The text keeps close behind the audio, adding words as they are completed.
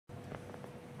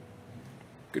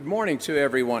Good morning to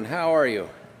everyone. How are you?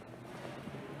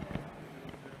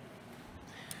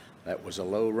 That was a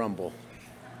low rumble.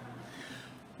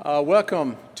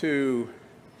 Welcome to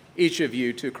each of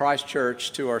you to Christ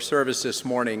Church, to our service this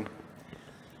morning.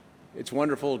 It's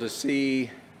wonderful to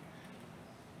see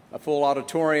a full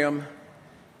auditorium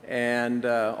and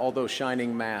all those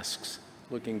shining masks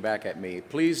looking back at me.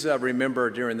 Please remember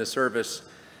during the service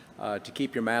to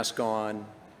keep your mask on,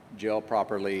 gel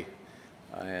properly,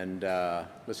 and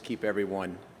let's keep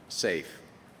everyone safe.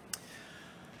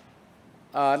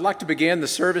 I'd like to begin the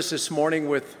service this morning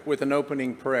with an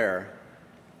opening prayer.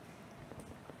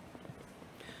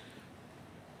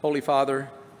 Holy Father,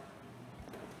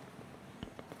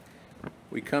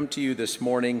 we come to you this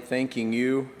morning thanking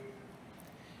you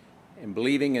and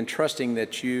believing and trusting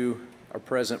that you are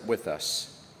present with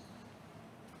us.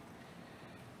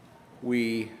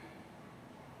 We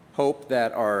hope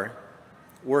that our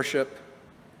worship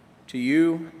to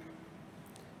you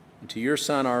and to your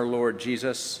Son, our Lord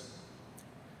Jesus,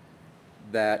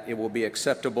 that it will be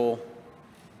acceptable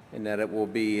and that it will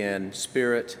be in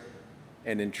spirit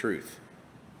and in truth.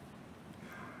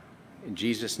 In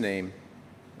Jesus' name,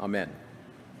 amen.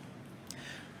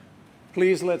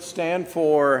 Please let's stand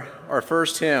for our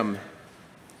first hymn,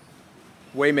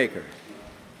 Waymaker.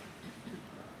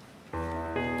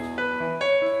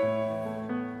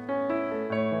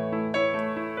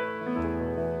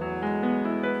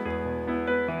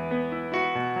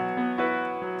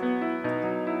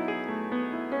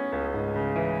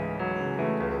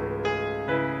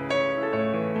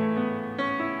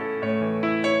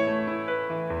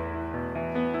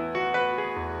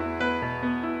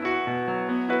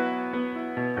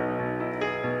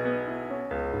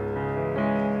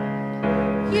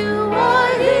 You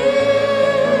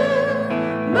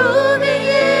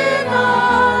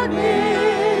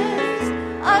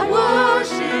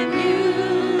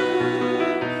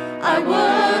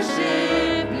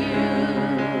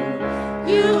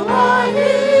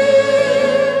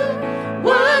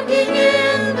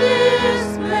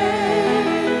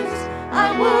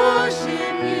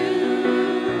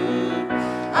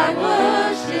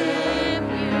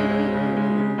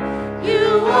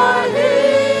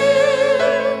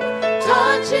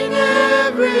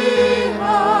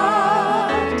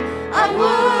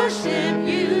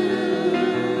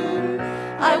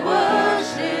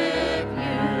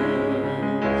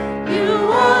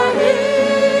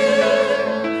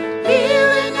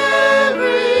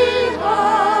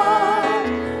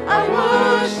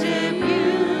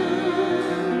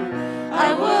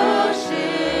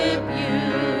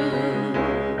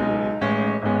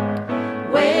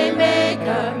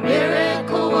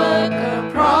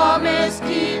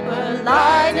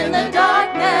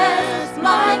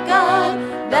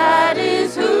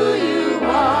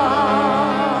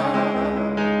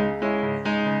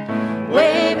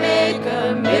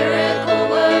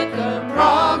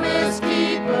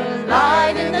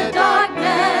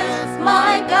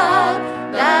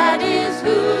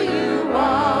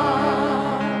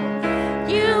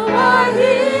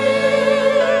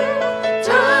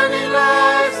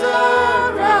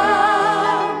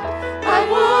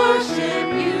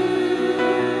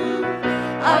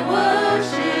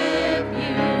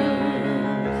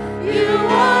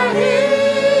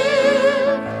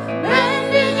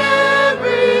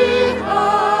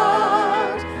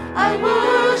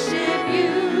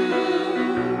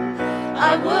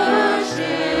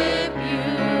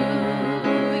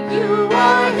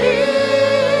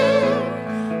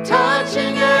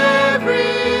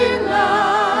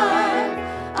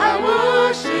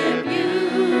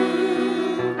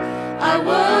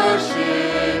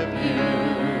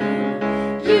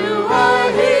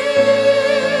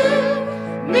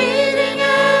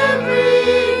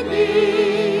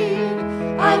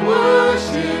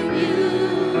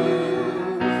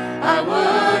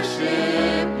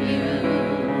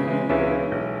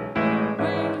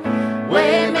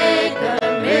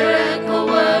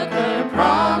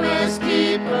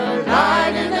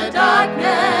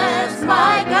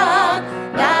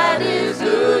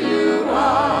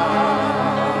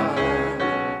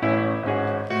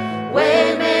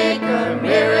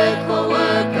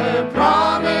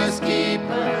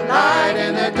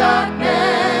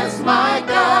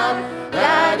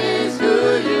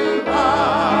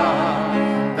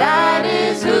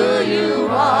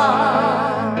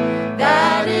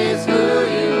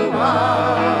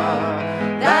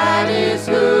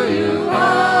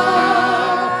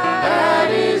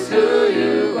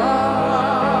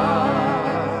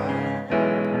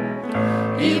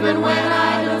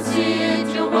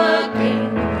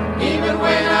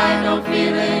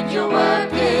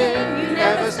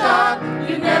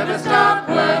stop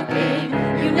working.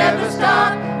 You never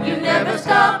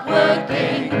stop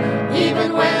working.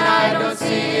 Even when I don't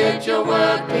see it, you're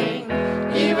working.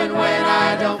 Even when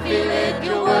I don't feel it,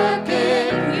 you're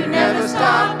working. You never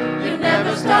stop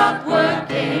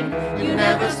working. You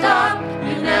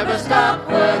never stop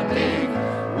working.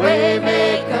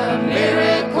 Waymaker,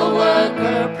 miracle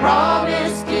worker,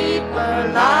 promise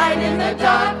keeper, light in the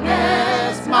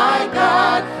darkness, my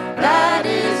God, that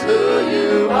is who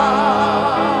you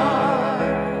are.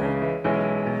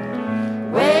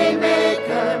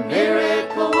 Waymaker,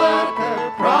 miracle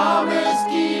worker, promise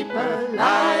keeper,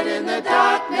 light in the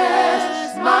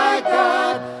darkness, my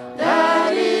God,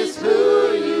 that is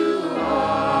who you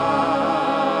are.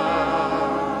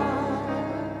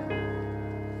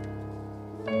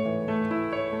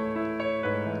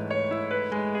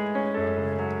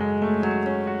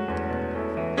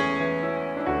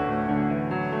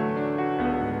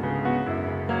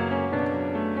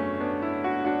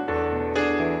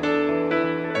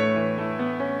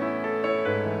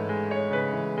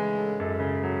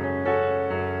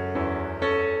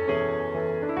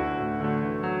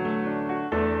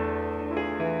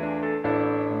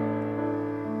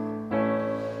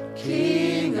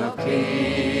 King of kings,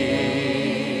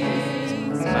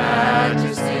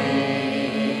 majesty,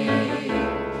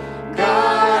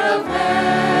 God of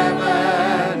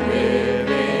heaven,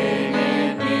 living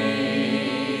in me,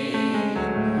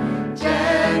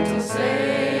 gentle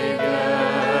Savior,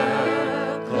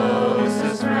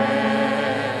 closest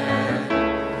friend,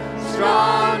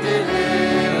 strong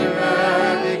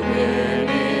deliverer,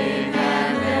 beginning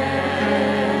and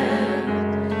end,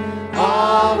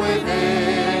 all within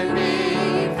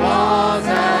falls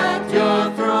at your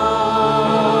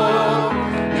throne,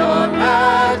 your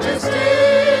majesty,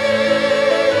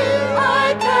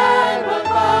 I can but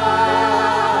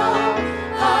bow,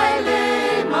 I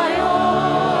lay my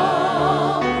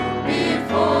all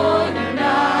before you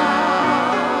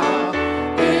now,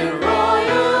 in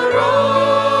royal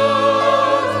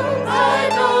robes I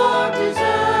don't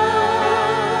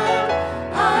deserve,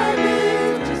 I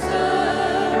live to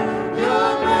serve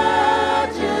your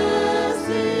majesty.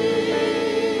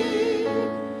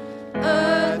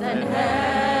 Earth and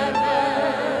heaven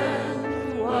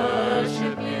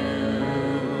worship you.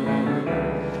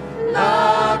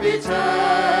 Love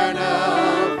eternal,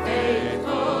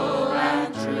 faithful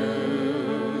and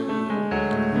true,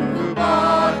 who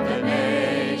bought the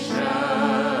nations,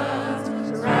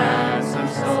 ransom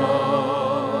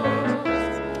souls,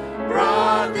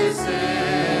 brought this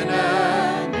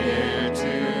sinner near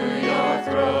to your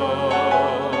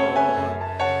throne.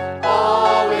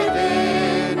 All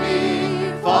within me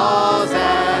falls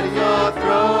at your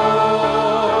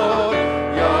throne,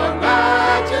 your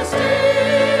majesty,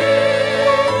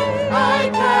 I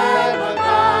cannot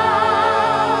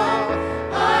bow,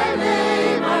 I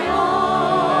lay my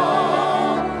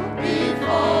all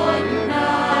before you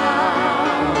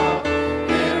now,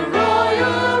 in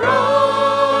royal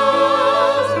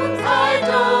robes I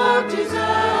don't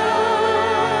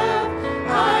deserve,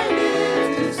 I live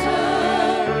to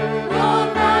serve your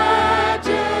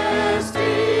majesty,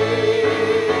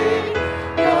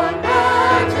 your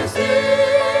majesty,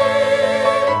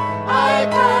 I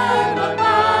cannot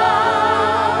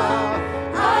bow,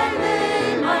 I lay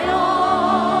my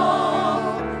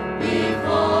all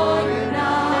before you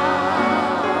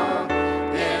now,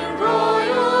 in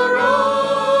royal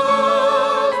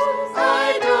robes I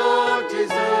don't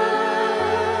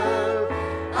deserve,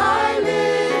 I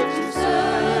live to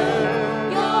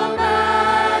serve your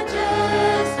majesty,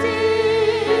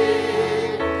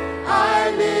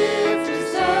 I live to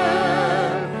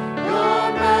serve your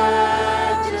majesty.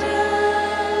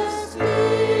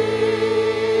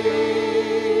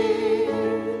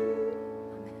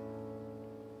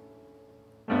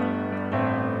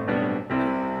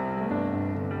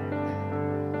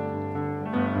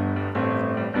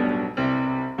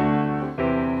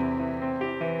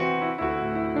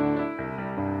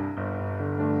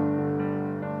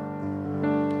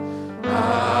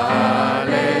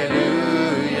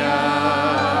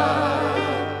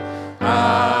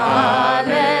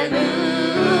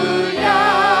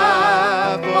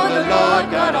 Hallelujah, for the Lord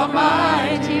God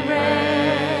Almighty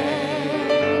reigns.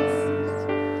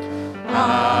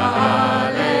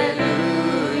 Hallelujah,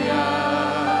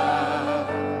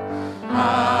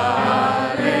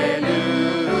 hallelujah,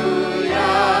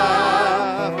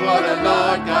 for the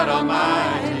Lord God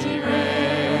Almighty reigns.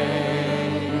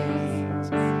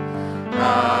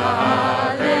 Hallelujah,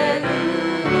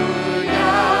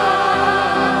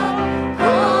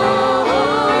 holy,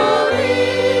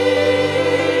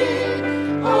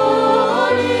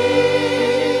 holy,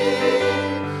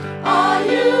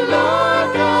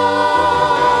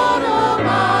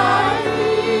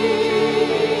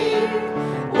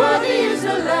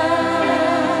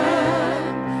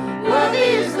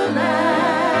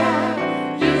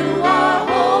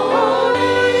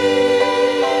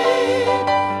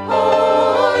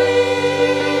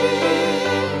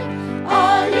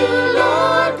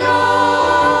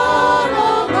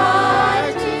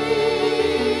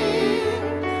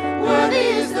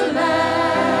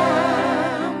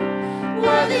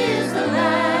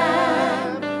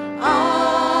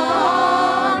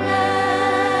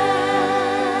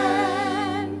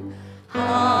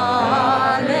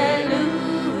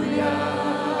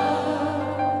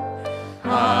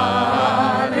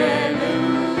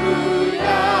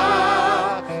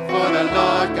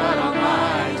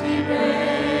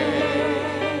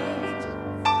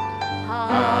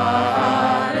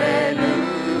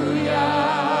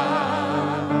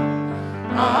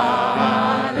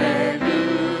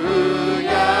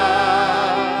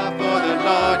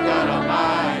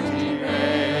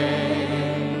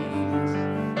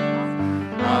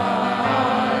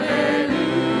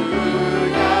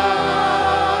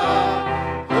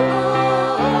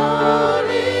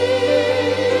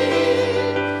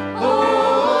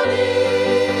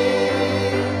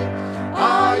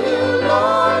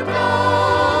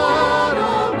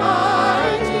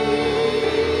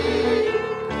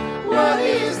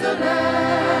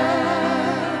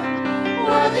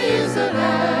 Worthy is the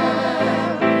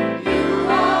Lamb. You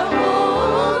are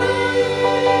holy,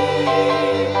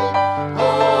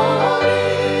 holy.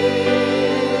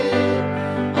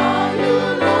 Are you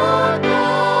Lord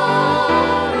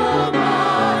God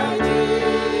Almighty?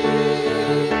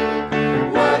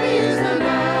 Worthy is the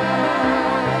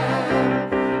Lamb.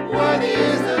 Worthy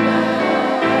is the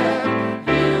Lamb.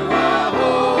 You are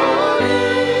holy,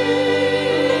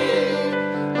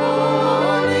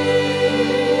 holy.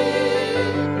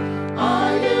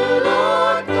 Are you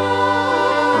Lord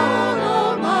God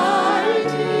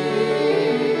Almighty?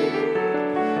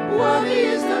 Worthy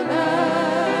is the Lamb.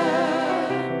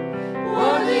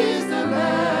 Worthy is the Lamb.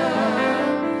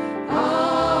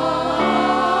 Amen.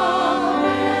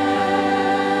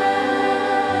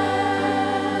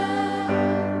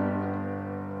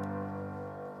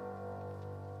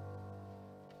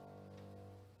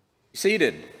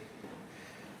 Seated.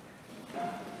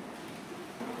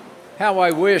 How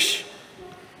I wish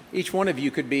each one of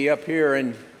you could be up here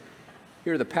and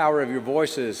hear the power of your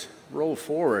voices roll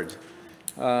forward.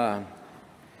 It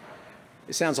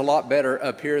sounds a lot better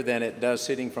up here than it does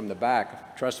sitting from the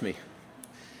back, trust me.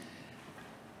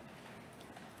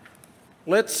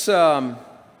 Let's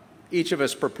each of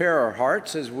us prepare our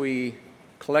hearts as we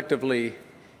collectively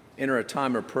enter a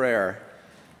time of prayer.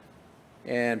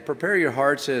 And prepare your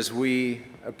hearts as we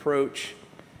approach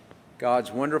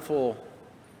God's wonderful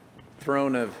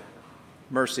throne of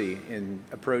mercy and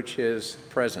approach His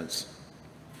presence.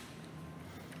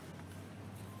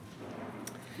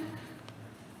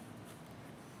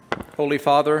 Holy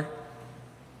Father,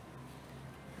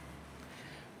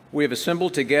 we have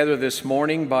assembled together this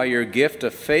morning by your gift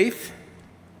of faith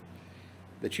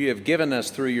that you have given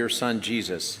us through your Son,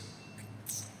 Jesus.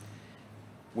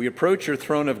 We approach your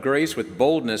throne of grace with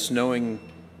boldness, knowing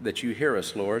that you hear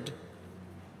us, Lord.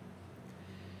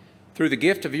 Through the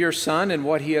gift of your Son and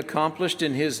what he accomplished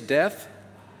in his death,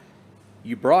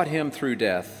 you brought him through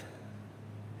death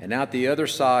and out the other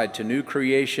side to new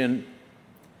creation,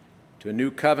 to a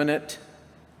new covenant,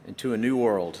 and to a new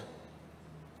world.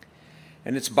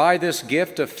 And it's by this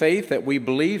gift of faith that we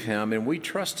believe him and we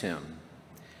trust him,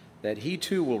 that he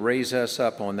too will raise us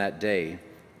up on that day.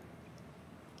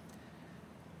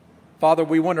 Father,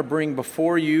 we want to bring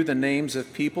before you the names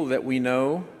of people that we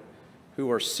know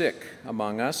who are sick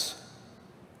among us.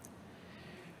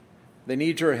 They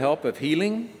need your help of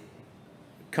healing,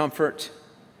 comfort,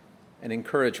 and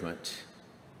encouragement.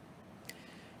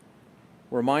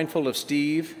 We're mindful of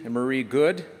Steve and Marie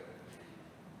Good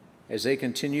as they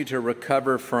continue to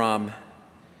recover from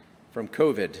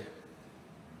COVID.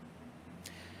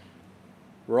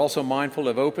 We're also mindful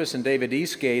of Opus and David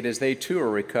Eastgate as they too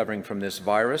are recovering from this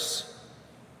virus.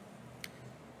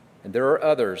 And there are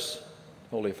others,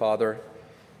 Holy Father,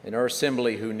 in our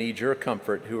assembly who need your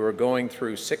comfort, who are going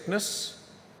through sickness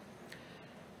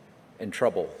and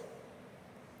trouble.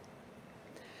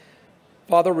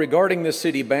 Father, regarding the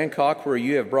city Bangkok, where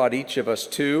you have brought each of us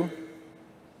to,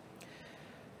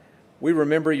 we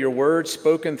remember your words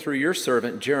spoken through your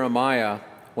servant Jeremiah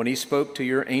when he spoke to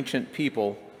your ancient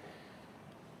people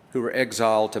who were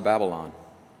exiled to Babylon.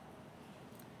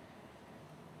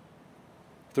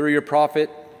 Through your prophet,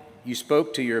 you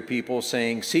spoke to your people,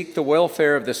 saying, "Seek the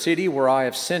welfare of the city where I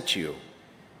have sent you,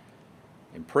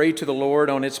 and pray to the Lord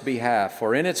on its behalf,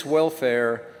 for in its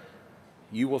welfare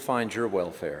you will find your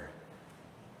welfare."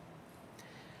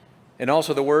 And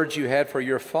also the words you had for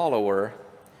your follower,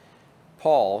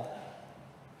 Paul,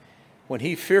 when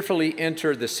he fearfully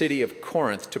entered the city of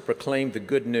Corinth to proclaim the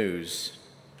good news.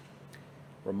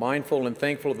 We're mindful and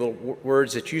thankful of the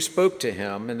words that you spoke to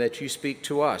him and that you speak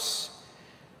to us.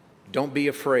 Don't be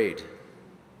afraid,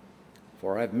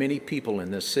 for I have many people in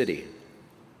this city.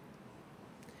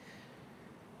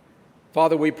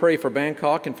 Father, we pray for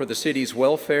Bangkok and for the city's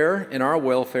welfare and our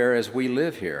welfare as we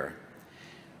live here.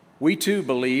 We too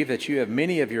believe that you have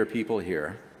many of your people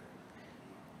here.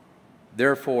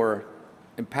 Therefore,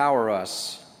 empower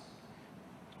us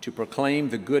to proclaim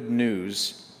the good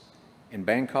news in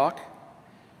Bangkok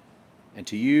and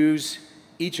to use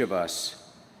each of us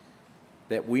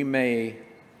that we may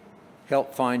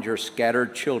help find your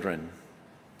scattered children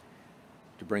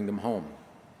to bring them home.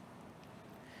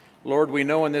 Lord, we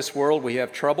know in this world we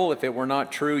have trouble. If it were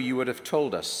not true, you would have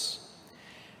told us.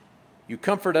 You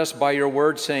comfort us by your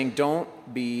word, saying,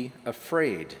 "Don't be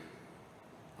afraid.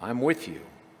 I'm with you,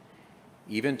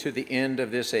 even to the end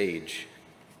of this age."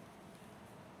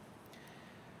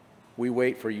 We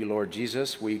wait for you, Lord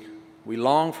Jesus. We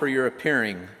long for your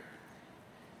appearing,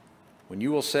 when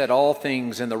you will set all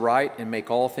things in the right and make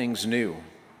all things new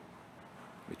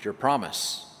with your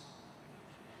promise.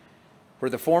 For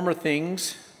the former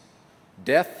things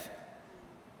death,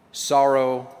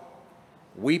 sorrow,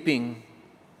 weeping,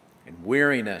 and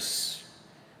weariness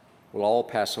will all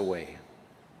pass away.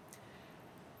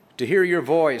 To hear your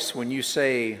voice when you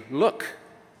say, "Look,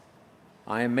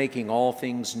 I am making all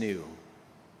things new."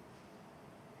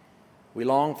 We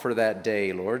long for that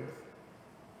day, Lord.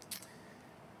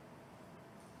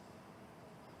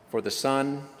 For the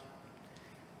sun,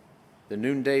 the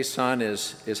noonday sun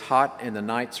is hot and the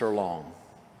nights are long.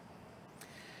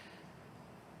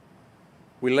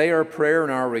 We lay our prayer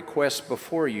and our requests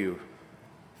before you,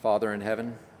 Father in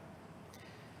heaven.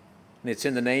 And it's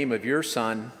in the name of your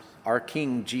Son, our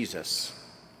King Jesus.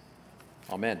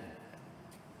 Amen.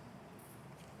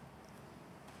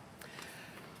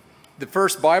 The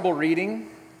first Bible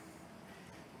reading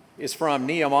is from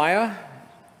Nehemiah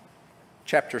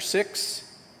chapter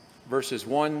 6, verses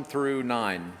 1 through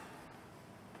 9.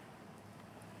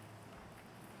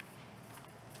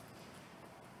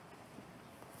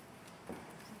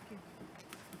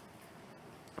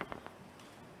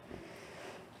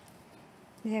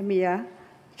 Nehemiah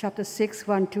chapter 6,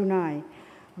 1 to 9.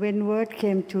 When word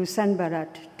came to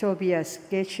Sanballat, Tobias,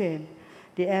 Geshem,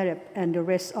 the Arab, and the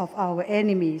rest of our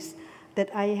enemies, that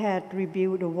I had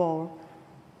rebuilt the wall,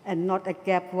 and not a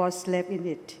gap was left in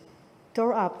it,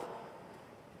 tore up.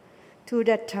 To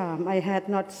that time I had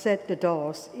not set the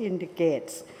doors in the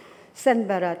gates.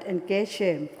 Sanballat and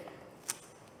Geshem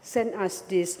sent us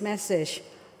this message: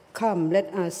 "Come,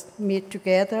 let us meet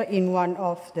together in one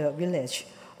of the villages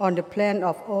on the plain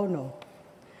of Ono."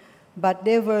 But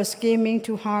they were scheming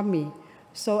to harm me,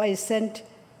 so I sent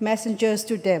messengers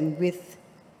to them with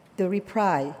the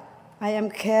reply, "I am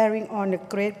carrying on a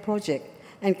great project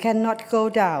and cannot go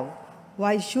down.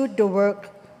 Why should the work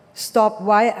stop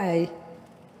while I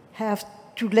have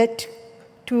to let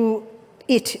to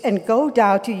it and go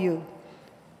down to you?"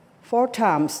 4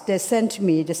 times they sent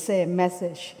me the same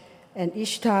message, and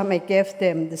each time I gave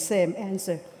them the same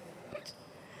answer.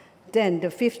 Then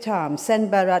the 5th time,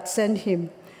 Sanballat sent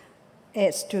him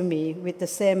aides to me with the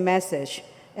same message,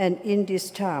 and in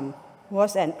this time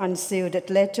was an unsealed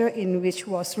letter in which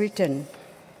was written,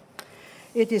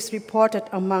 "It is reported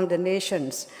among the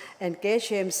nations," and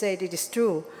Geshem said, "It is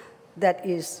true, that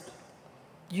is,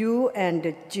 you and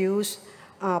the Jews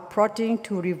are plotting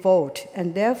to revolt,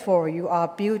 and therefore you are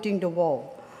building the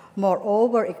wall.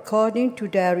 Moreover, according to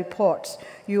their reports,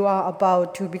 you are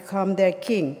about to become their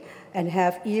king, and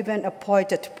have even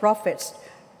appointed prophets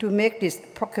to make this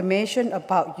proclamation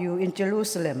about you in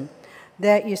Jerusalem.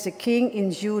 There is a king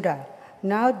in Judah.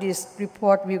 Now this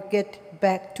report will get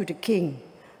back to the king.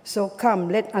 So come,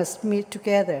 let us meet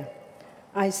together."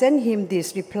 I sent him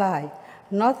this reply: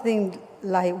 "Nothing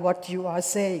like what you are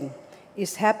saying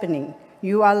is happening.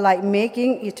 You are like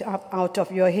making it up out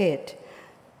of your head."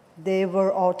 They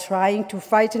were all trying to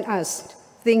frighten us,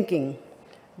 thinking,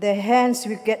 "Their hands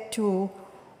will get too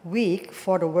weak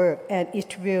for the work, and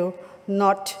it will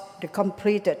not be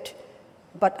completed."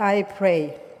 But I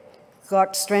pray,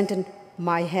 God strengthen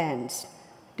my hands.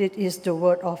 This is the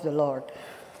word of the Lord.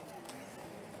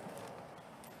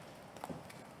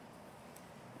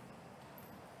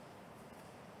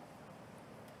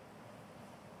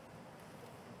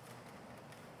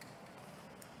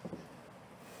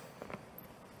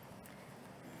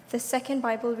 The second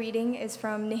Bible reading is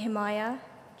from Nehemiah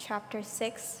chapter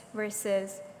 6,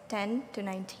 verses 10 to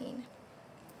 19.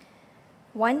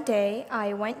 One day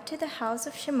I went to the house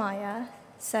of Shemaiah,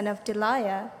 son of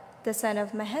Delaiah, the son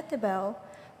of Mehetabel,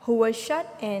 who was shut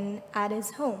in at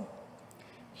his home.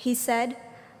 He said,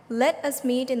 "Let us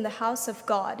meet in the house of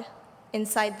God,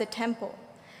 inside the temple,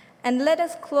 and let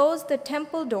us close the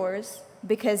temple doors,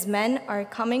 because men are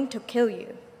coming to kill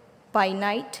you. By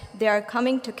night they are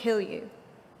coming to kill you."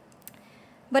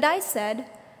 But I said,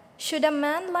 "Should a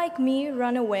man like me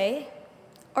run away?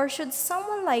 Or should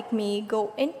someone like me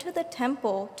go into the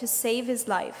temple to save his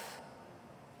life?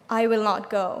 I will not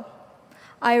go."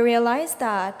 I realized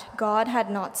that God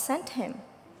had not sent him,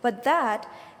 but that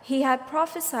he had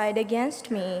prophesied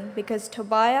against me because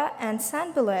Tobiah and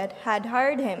Sanballat had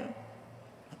hired him.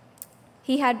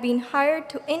 He had been hired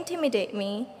to intimidate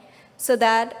me so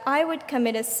that I would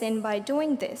commit a sin by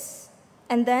doing this,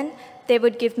 and then they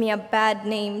would give me a bad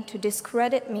name to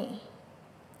discredit me.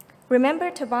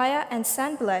 Remember Tobiah and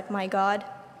Sanballat, my God,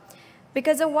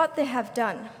 because of what they have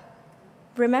done.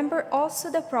 Remember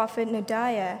also the prophet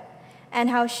Noadiah, and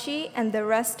how she and the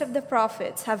rest of the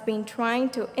prophets have been trying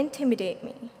to intimidate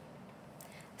me.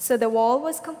 So the wall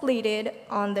was completed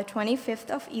on the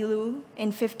 25th of Elul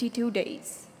in 52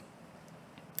 days.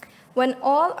 When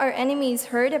all our enemies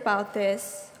heard about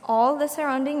this, all the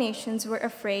surrounding nations were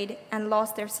afraid and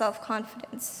lost their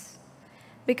self-confidence.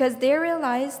 because they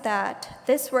realized that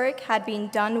this work had been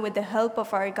done with the help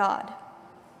of our God.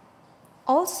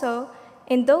 Also,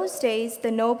 in those days,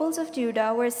 the nobles of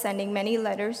Judah were sending many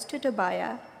letters to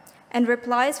Tobiah, and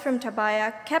replies from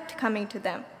Tobiah kept coming to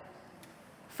them.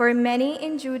 For many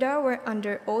in Judah were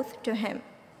under oath to him,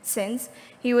 since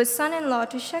he was son-in-law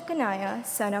to Shechaniah,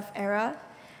 son of Erah,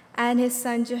 and his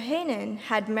son Johanan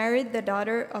had married the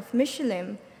daughter of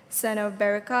Meshullam, son of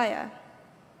Berechiah.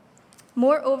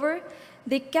 Moreover,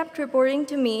 they kept reporting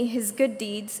to me his good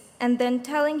deeds and then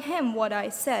telling him what I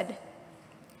said.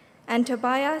 And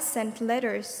Tobiah sent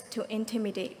letters to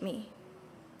intimidate me.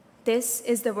 This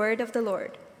is the word of the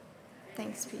Lord.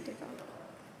 Thanks be to God.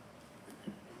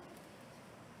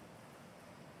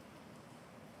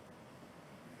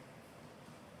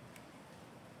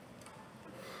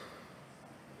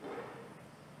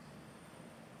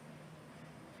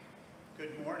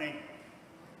 Good morning.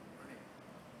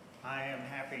 I am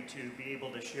happy to be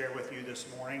able to share with you this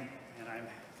morning, and I'm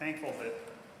thankful that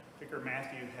Vicar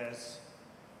Matthew has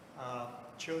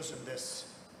chosen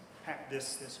this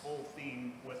whole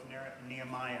theme with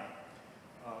Nehemiah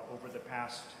over the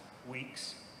past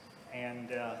weeks and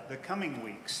the coming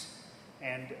weeks.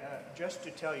 And just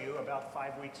to tell you, about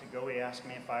 5 weeks ago, he asked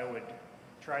me if I would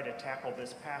try to tackle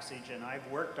this passage, and I've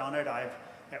worked on it.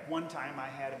 At one time, I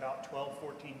had about 12,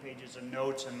 14 pages of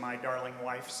notes, and my darling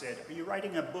wife said, "Are you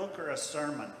writing a book or a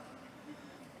sermon?"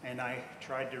 And I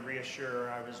tried to reassure her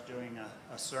I was doing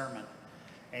a sermon.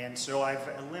 And so I've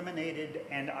eliminated,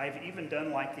 and I've even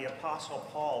done like the Apostle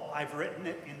Paul. I've written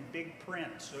it in big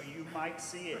print, so you might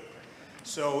see it.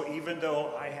 So even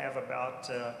though I have about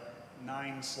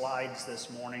 9 slides this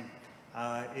morning,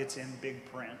 it's in big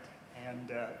print.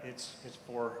 And it's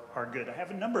for our good. I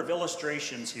have a number of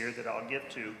illustrations here that I'll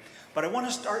get to, but I want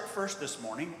to start first this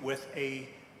morning with a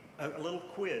little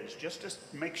quiz, just to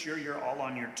make sure you're all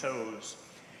on your toes.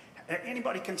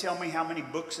 Anybody can tell me how many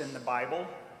books in the Bible?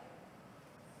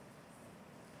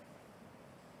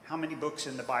 How many books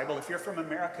in the Bible? If you're from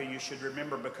America, you should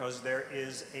remember, because there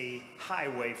is a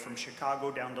highway from Chicago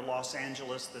down to Los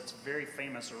Angeles that's very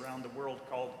famous around the world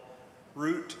called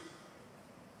Route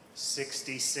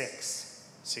 66.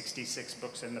 66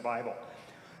 books in the Bible.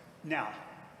 Now,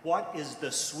 what is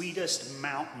the sweetest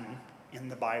mountain in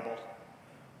the Bible?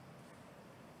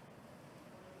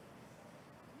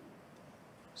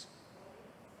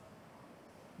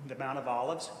 The Mount of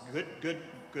Olives.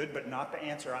 Good, but not the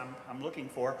answer I'm looking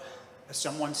for.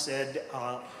 Someone said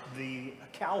the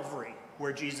Calvary,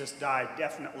 where Jesus died,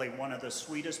 definitely one of the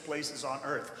sweetest places on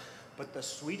earth. But the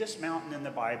sweetest mountain in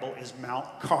the Bible is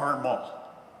Mount Carmel.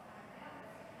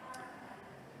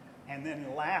 And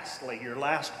then lastly, your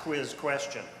last quiz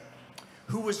question.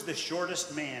 Who was the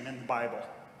shortest man in the Bible?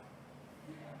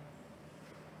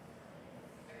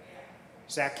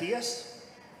 Zacchaeus?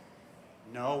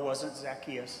 No, it wasn't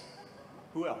Zacchaeus.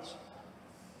 Who else?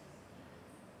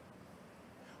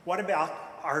 What about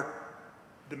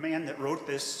the man that wrote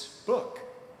this book?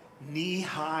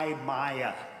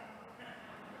 Nehemiah.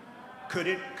 Could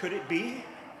it be?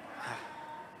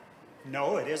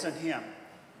 No, it isn't him.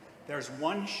 There's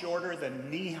one shorter than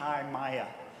Nehemiah.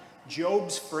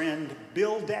 Job's friend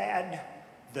Bildad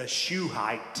the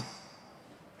Shuhite.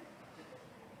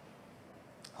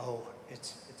 Oh,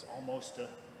 it's almost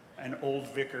an old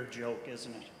vicar joke,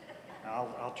 isn't it?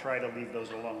 I'll try to leave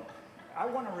those alone. I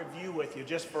want to review with you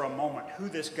just for a moment who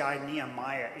this guy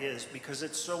Nehemiah is, because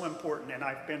it's so important, and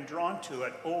I've been drawn to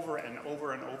it over and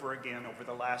over and over again over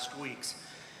the last weeks.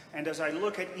 And as I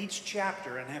look at each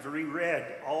chapter and have reread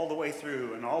all the way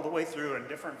through in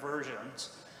different versions,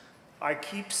 I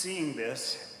keep seeing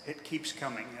this. It keeps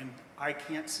coming, and I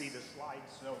can't see the slide,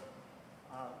 so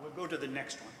we'll go to the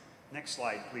next one. Next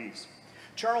slide, please.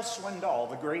 Charles Swindoll,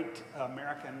 the great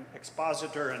American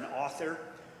expositor and author,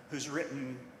 who's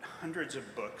written hundreds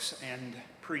of books and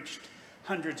preached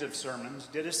hundreds of sermons,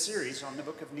 did a series on the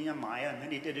book of Nehemiah, and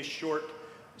then he did a short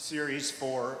series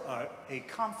for a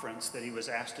conference that he was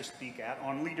asked to speak at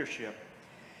on leadership.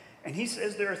 And he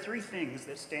says there are 3 things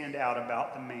that stand out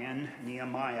about the man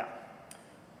Nehemiah.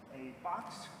 A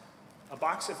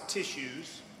box of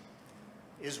tissues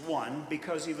is one,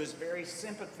 because he was very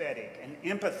sympathetic and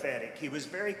empathetic. He was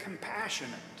very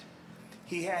compassionate.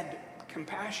 He had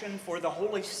compassion for the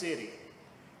holy city,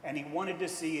 and he wanted to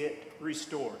see it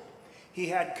restored. He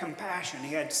had compassion,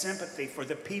 he had sympathy for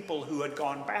the people who had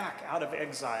gone back out of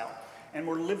exile and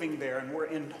were living there and were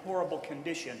in horrible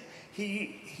condition.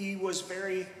 He was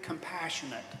very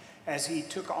compassionate as he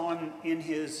took on in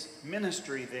his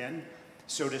ministry then,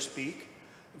 so to speak,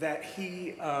 that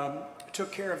he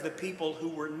took care of the people who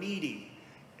were needy.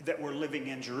 that were living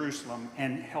in Jerusalem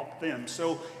and help them.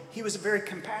 So he was a very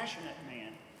compassionate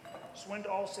man.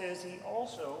 Swindoll says he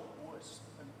also was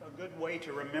a good way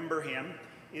to remember him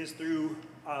is through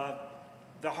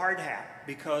the hard hat,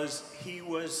 because he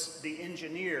was the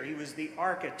engineer, he was the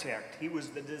architect, he was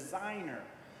the designer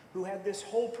who had this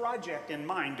whole project in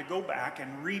mind to go back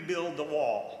and rebuild the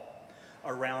wall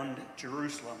around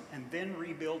Jerusalem, and then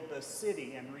rebuild the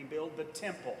city and rebuild the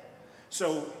temple.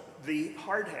 So the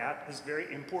hard hat is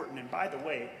very important. And by the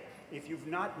way, if you've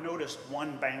not noticed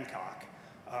one Bangkok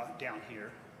down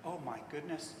here, oh my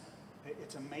goodness,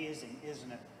 it's amazing,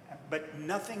 isn't it? But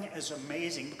nothing as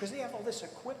amazing, because they have all this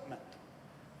equipment,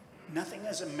 nothing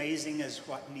as amazing as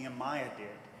what Nehemiah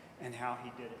did and how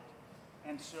he did it.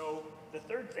 And so the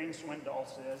third thing Swindoll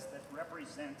says that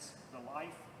represents the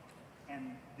life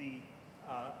and the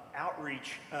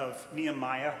outreach of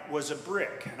Nehemiah was a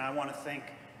brick. And I want to thank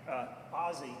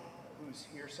Ozzy, who's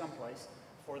here someplace,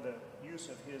 for the use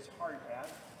of his hard hat,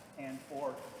 and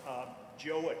for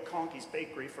Joe at Conkey's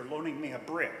Bakery for loaning me a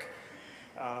brick.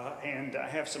 And I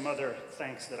have some other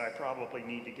thanks that I probably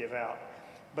need to give out.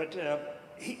 But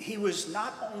he was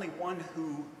not only one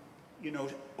who, you know,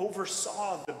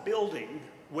 oversaw the building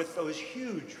with those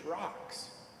huge rocks,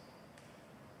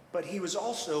 but he was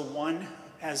also one,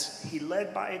 as he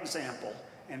led by example,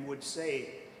 and would say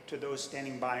to those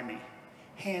standing by me,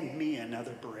 hand me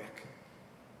another brick.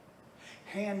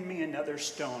 Hand me another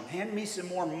stone. Hand me some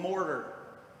more mortar.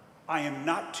 I am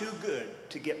not too good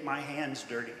to get my hands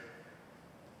dirty.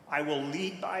 I will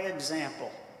lead by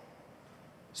example.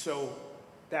 So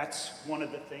that's one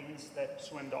of the things that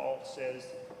Swindoll says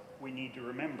we need to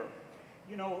remember.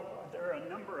 You know, there are a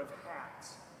number of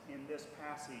hats in this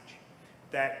passage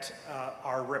that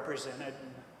are represented,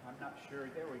 and I'm not sure,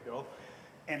 there we go.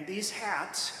 And these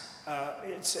hats,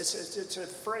 it's a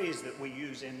phrase that we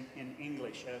use in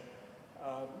English.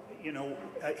 You know,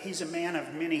 he's a man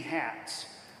of many hats.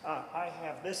 I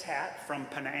have this hat from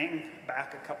Penang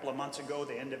back a couple of months ago,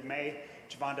 the end of May.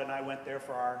 Javonda and I went there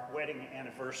for our wedding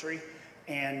anniversary.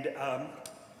 And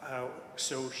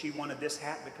so she wanted this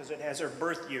hat because it has her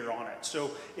birth year on it.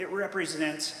 So it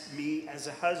represents me as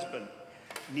a husband.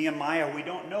 Nehemiah, we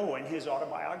don't know in his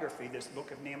autobiography, this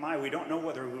book of Nehemiah, we don't know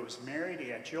whether he was married, he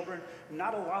had children,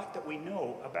 not a lot that we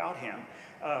know about him.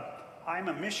 I'm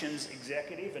a missions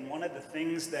executive, and one of the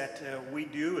things that we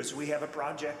do is we have a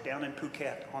project down in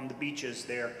Phuket on the beaches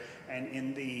there, and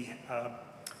in the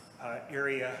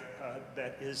area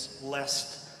that is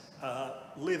less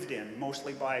lived in,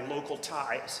 mostly by local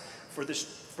Thais, for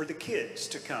the kids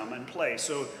to come and play.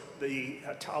 So the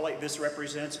this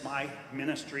represents my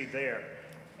ministry there.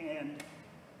 And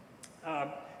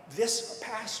this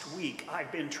past week,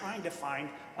 I've been trying to find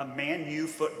a Man U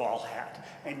football hat,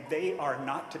 and they are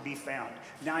not to be found.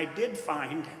 Now, I did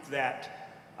find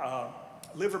that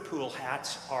Liverpool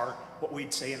hats are what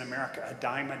we'd say in America, a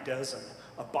dime a dozen,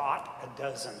 a baht a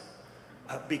dozen,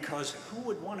 because who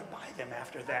would want to buy them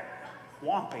after that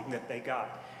whomping that they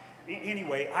got?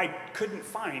 Anyway, I couldn't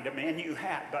find a Man U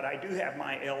hat, but I do have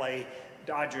my LA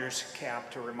Dodgers cap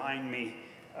to remind me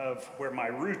of where my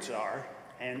roots are,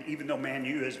 and even though Man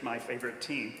U is my favorite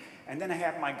team. And then I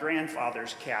have my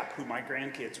grandfather's cap, who my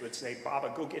grandkids would say,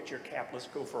 Baba, go get your cap, let's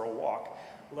go for a walk.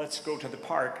 Let's go to the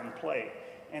park and play.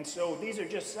 And so these are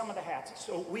just some of the hats.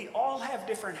 So we all have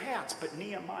different hats, but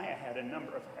Nehemiah had a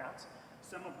number of hats.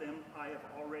 Some of them I have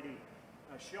already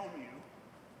shown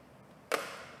you,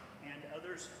 and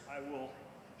others I will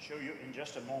show you in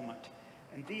just a moment.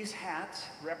 And these hats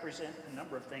represent a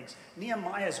number of things.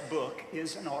 Nehemiah's book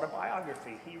is an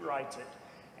autobiography. He writes it.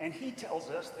 And he tells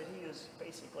us that he is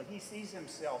basically, he sees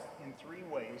himself in three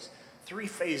ways, three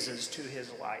phases to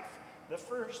his life. The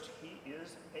first, he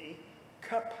is a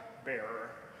cupbearer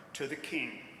to the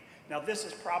king. Now this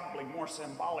is probably more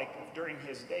symbolic of during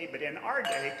his day, but in our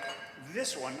day,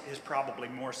 this one is probably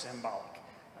more symbolic.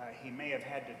 He may have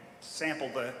had to sample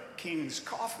the king's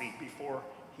coffee before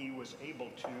he was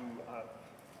able to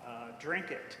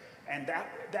drink it. And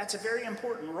that's a very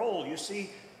important role. You see,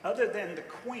 other than the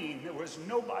queen, there was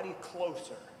nobody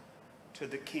closer to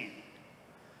the king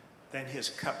than his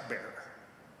cupbearer.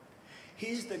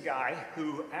 He's the guy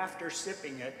who, after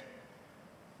sipping it,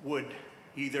 would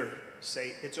either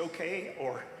say, it's okay,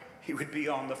 or he would be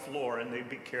on the floor and they'd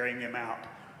be carrying him out.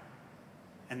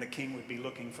 And the king would be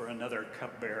looking for another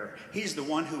cupbearer. He's the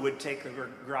one who would take the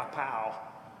grapao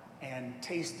and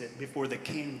taste it before the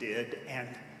king did and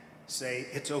say,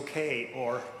 it's okay,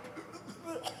 or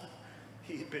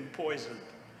he'd been poisoned.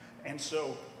 And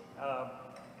so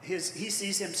he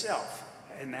sees himself,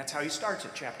 and that's how he starts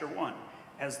at chapter 1,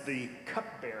 as the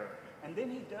cupbearer. And then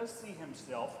he does see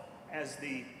himself as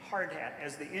the hard hat,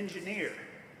 as the engineer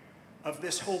of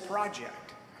this whole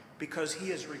project, because he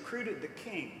has recruited the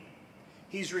king.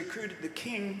 He's recruited the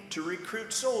king to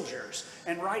recruit soldiers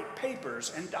and write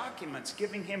papers and documents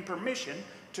giving him permission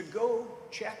to go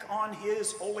check on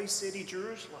his holy city,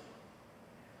 Jerusalem.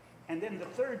 And then the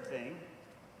third thing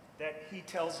that he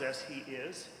tells us he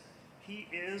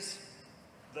is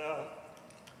the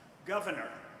governor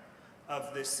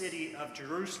of the city of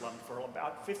Jerusalem for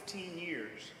about 15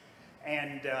 years.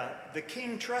 And the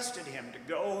king trusted him to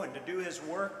go and to do his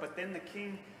work, but then the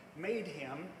king made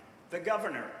him the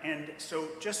governor. And so,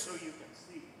 just so you can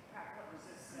see, Pat, what does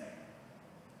this say?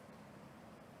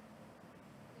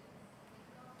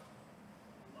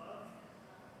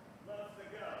 Love the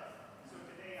gov. So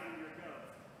today I'm your gov.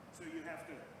 So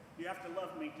you have to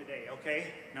love me today, okay?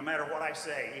 No matter what I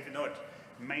say, even though it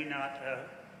may not,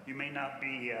 you may not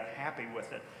be happy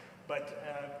with it. But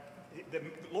the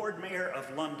Lord Mayor of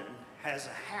London has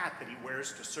a hat that he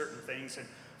wears to certain things, and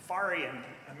Fari and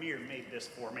Amir made this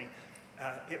for me.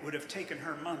 It would have taken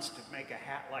her months to make a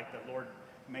hat like the Lord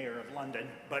Mayor of London,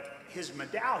 but his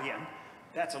medallion,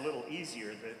 that's a little easier.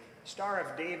 The Star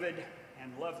of David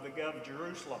and Love the Gov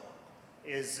Jerusalem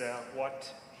is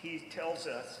what he tells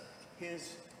us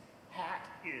his hat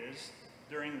is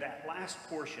during that last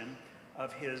portion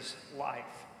of his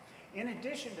life. In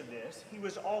addition to this, he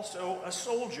was also a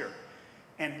soldier,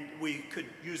 and we could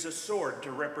use a sword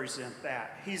to represent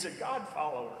that. He's a God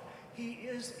follower. He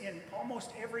is, in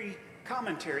almost every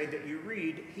commentary that you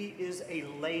read, he is a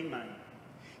layman.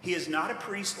 He is not a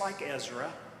priest like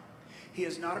Ezra. He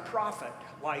is not a prophet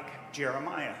like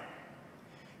Jeremiah.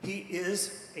 He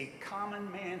is a common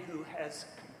man who has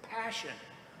compassion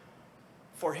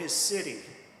for his city.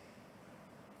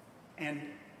 And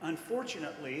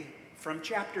unfortunately, from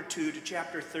chapter 2 to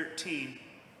chapter 13,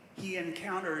 he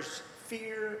encounters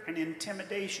fear and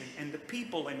intimidation, and the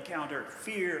people encounter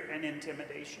fear and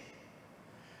intimidation.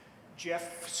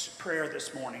 Jeff's prayer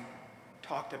this morning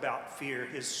talked about fear,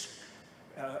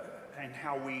 and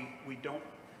how we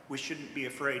shouldn't be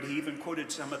afraid. He even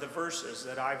quoted some of the verses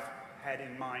that I've had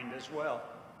in mind as well.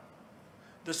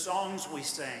 The songs we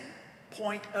sang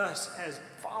point us as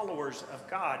followers of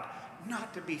God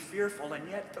not to be fearful, and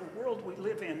yet the world we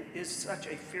live in is such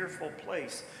a fearful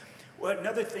place. Well,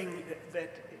 another thing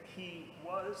that he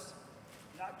was,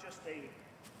 not just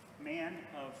a man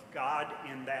of God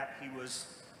in that he was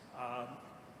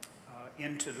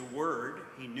into the Word.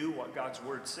 He knew what God's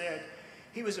Word said.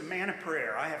 He was a man of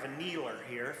prayer. I have a kneeler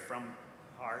here from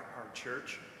our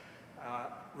church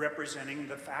representing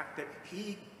the fact that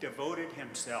he devoted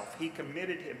himself, he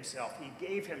committed himself, he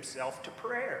gave himself to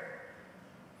prayer.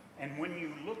 And when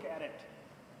you look at it,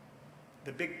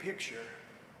 the big picture,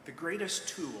 the greatest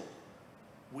tool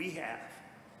we have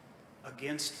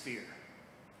against fear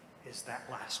is that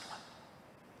last one,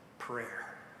 prayer.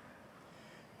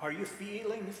 Are you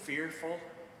feeling fearful?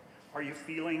 Are you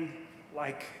feeling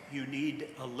like you need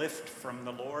a lift from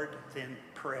the Lord? Then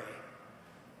pray.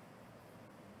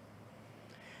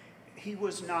 He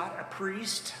was not a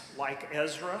priest like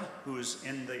Ezra, who is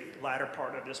in the latter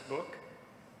part of this book,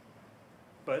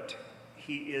 but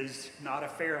he is not a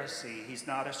Pharisee, he's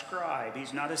not a scribe,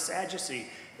 he's not a Sadducee.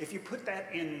 If you put that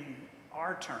in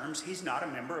our terms, he's not a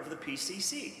member of the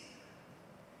PCC.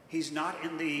 He's not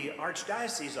in the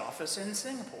Archdiocese office in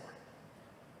Singapore.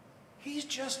 He's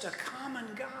just a common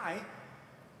guy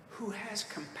who has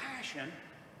compassion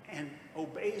and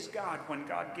obeys God when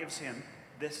God gives him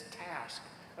this task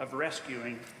of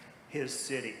rescuing his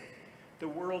city. The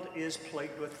world is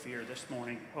plagued with fear this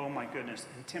morning. Oh my goodness.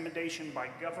 Intimidation by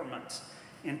governments,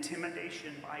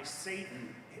 intimidation by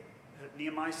Satan.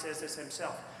 Nehemiah says this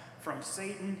himself. From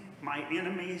Satan, my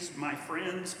enemies, my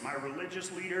friends, my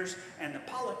religious leaders, and the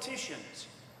politicians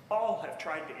all have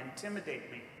tried to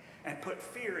intimidate me and put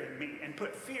fear in me and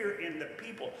put fear in the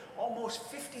people. Almost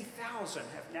 50,000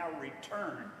 have now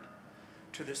returned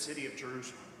to the city of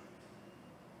Jerusalem.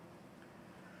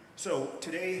 So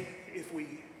today, if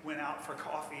we went out for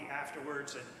coffee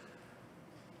afterwards and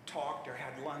talked or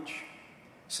had lunch,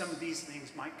 some of these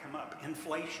things might come up.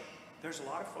 Inflation. There's a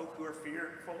lot of folk who are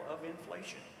fearful of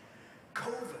inflation.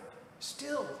 COVID.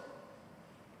 Still,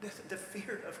 the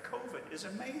fear of COVID is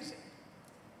amazing.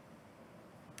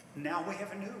 Now we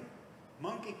have a new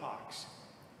monkeypox.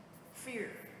 Fear.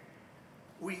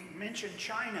 We mentioned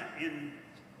China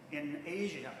in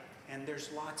Asia, and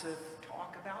there's lots of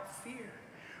talk about fear.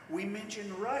 We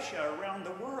mentioned Russia around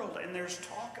the world, and there's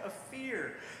talk of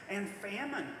fear and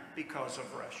famine because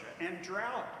of Russia, and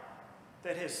drought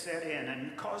that has set in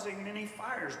and causing many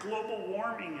fires, global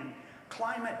warming and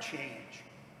climate change.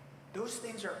 Those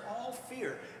things are all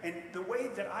fear. And the way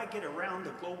that I get around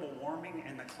the global warming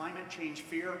and the climate change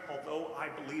fear, although I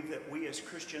believe that we as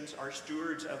Christians are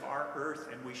stewards of our earth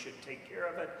and we should take care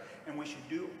of it and we should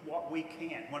do what we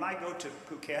can. When I go to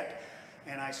Phuket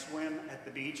and I swim at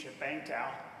the beach at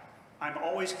Bangkok, I'm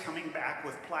always coming back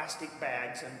with plastic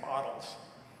bags and bottles.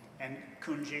 And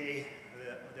Kunje,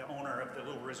 the owner of the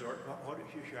little resort, what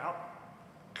you're out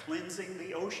cleansing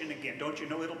the ocean again. Don't you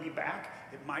know it'll be back?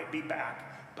 It might be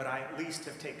back, but I at least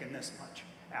have taken this much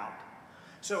out.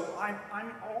 So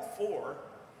I'm all for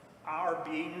our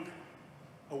being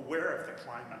aware of the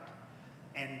climate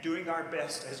and doing our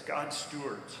best as God's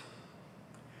stewards.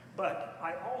 But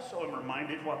I also am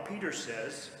reminded what Peter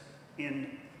says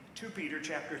in 2 Peter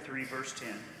chapter 3, verse 10.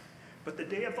 But the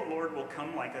day of the Lord will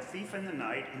come like a thief in the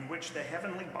night, in which the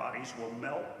heavenly bodies will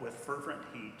melt with fervent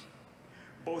heat.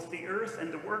 Both the earth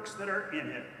and the works that are in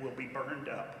it will be burned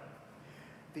up.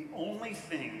 The only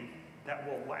thing that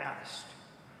will last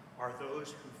are those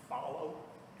who follow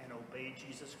and obey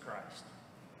Jesus Christ.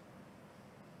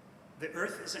 The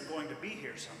earth isn't going to be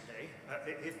here someday,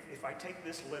 if I take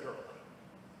this literally.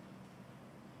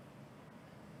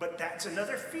 But that's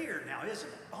another fear now, isn't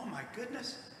it? Oh my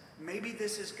goodness, maybe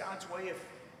this is God's way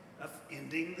of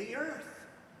ending the earth,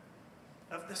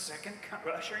 of the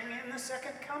ushering in the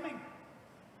second coming.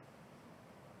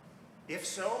 If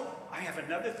so, I have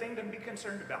another thing to be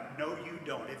concerned about. No, you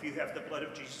don't, if you have the blood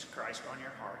of Jesus Christ on your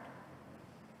heart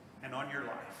and on your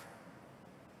life.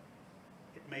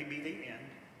 It may be the end,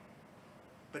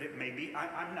 but it may be,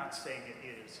 I'm not saying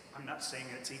it is. I'm not saying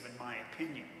it's even my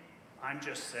opinion. I'm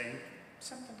just saying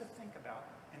something to think about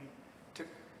and to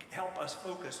help us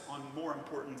focus on more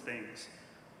important things.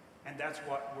 And that's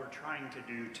what we're trying to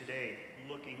do today,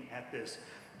 looking at this.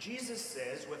 Jesus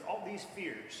says, with all these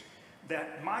fears,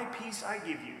 that my peace I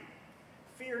give you,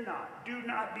 fear not, do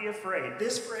not be afraid.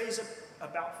 This phrase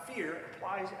about fear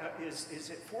applies, is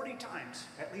it 40 times,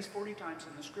 at least 40 times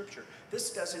in the scripture.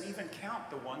 This doesn't even count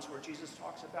the ones where Jesus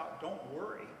talks about don't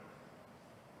worry.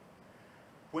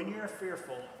 When you're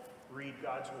fearful, read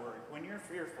God's word. When you're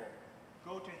fearful,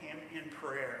 go to him in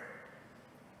prayer.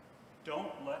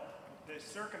 Don't let the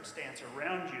circumstance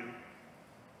around you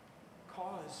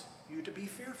cause you to be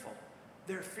fearful.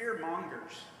 They're fear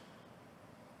mongers.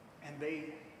 And they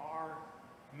are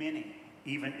many,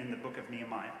 even in the book of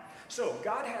Nehemiah. So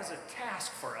God has a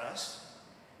task for us,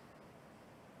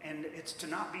 and it's to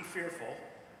not be fearful.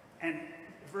 And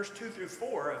verse 2 through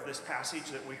 4 of this passage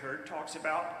that we heard talks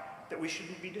about that we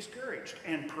shouldn't be discouraged.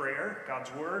 And prayer,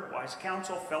 God's word, wise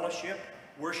counsel, fellowship,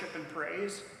 worship and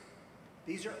praise.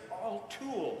 These are all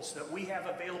tools that we have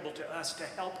available to us to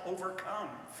help overcome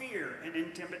fear and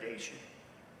intimidation.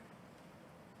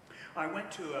 I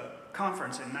went to a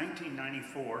conference in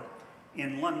 1994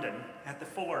 in London at the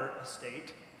Fuller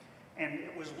Estate, and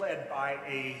it was led by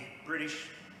a British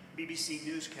BBC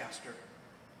newscaster.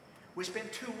 We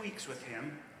spent 2 weeks with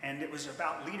him, and it was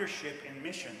about leadership in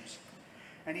missions.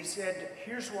 And he said,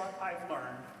 here's what I've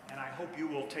learned, and I hope you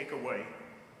will take away.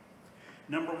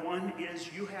 Number one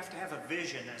is you have to have a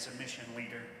vision as a mission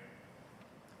leader.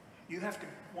 You have to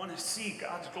want to see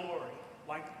God's glory,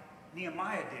 like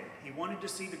Nehemiah did. He wanted to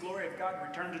see the glory of God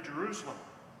return to Jerusalem.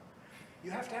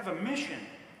 You have to have a mission.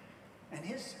 And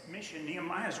his mission,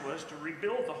 Nehemiah's, was to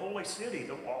rebuild the holy city,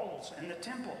 the walls, and the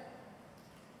temple.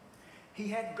 He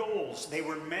had goals. They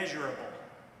were measurable.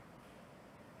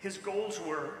 His goals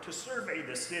were to survey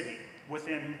the city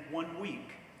within 1 week,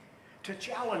 to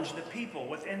challenge the people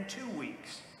within 2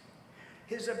 weeks.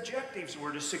 His objectives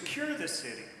were to secure the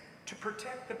city, to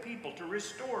protect the people, to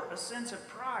restore a sense of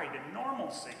pride and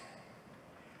normalcy.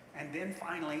 And then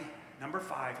finally, number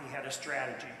 5, he had a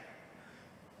strategy.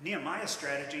 Nehemiah's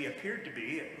strategy appeared to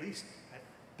be, at least at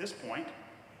this point,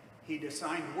 he'd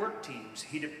assigned work teams,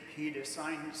 he'd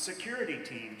assigned security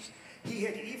teams. He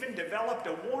had even developed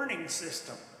a warning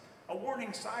system, a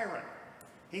warning siren.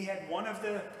 He had one of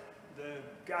the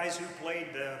guys who played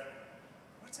the,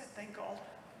 what's that thing called?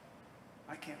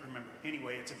 I can't remember.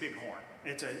 Anyway, it's a big horn.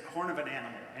 It's a horn of an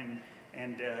animal,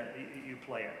 and you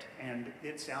play it, and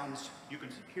it sounds, you can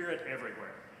hear it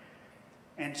everywhere.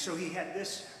 And so he had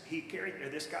this,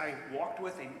 this guy walked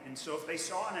with him, and so if they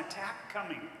saw an attack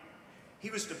coming, he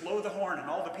was to blow the horn, and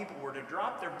all the people were to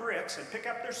drop their bricks and pick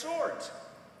up their swords.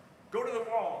 Go to the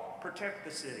wall, protect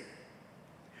the city.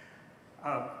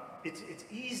 It's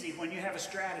easy when you have a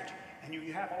strategy, and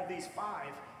you have all these 5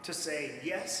 to say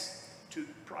yes to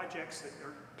projects that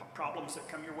are problems that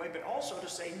come your way, but also to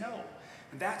say no.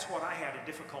 And that's what I had a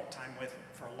difficult time with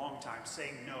for a long time,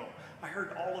 saying no. I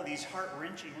heard all of these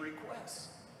heart-wrenching requests.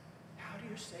 How do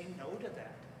you say no to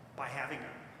that? By having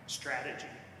a strategy.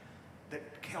 that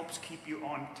helps keep you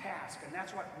on task. And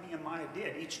that's what Nehemiah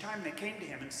did. Each time they came to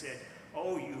him and said,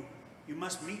 oh, you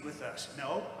must meet with us.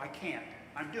 No, I can't.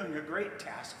 I'm doing a great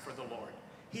task for the Lord.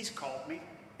 He's called me.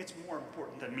 It's more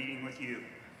important than meeting with you.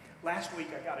 Last week,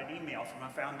 I got an email from a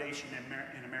foundation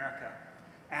in America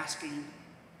asking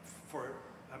for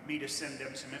me to send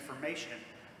them some information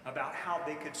about how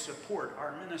they could support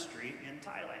our ministry in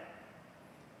Thailand.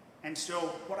 And so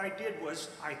what I did was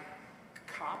I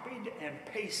copied and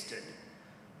pasted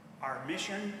our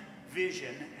mission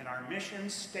vision and our mission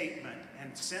statement,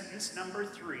 and sentence number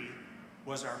 3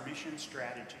 was our mission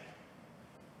strategy.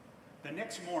 The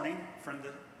next morning, from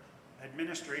the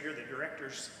administrator, the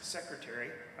director's secretary,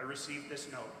 I received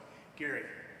this note. Gary,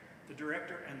 the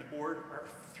director and the board are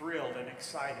thrilled and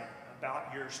excited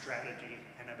about your strategy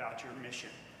and about your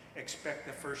mission. Expect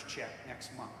the first check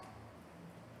next month.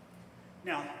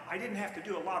 Now, I didn't have to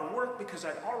do a lot of work because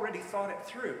I'd already thought it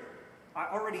through. I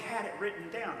already had it written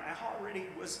down.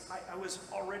 I was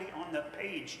already on the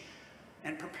page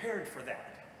and prepared for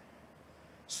that.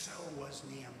 So was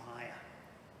Nehemiah.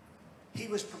 He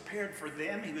was prepared for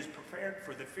them. He was prepared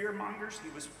for the fearmongers. He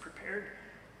was prepared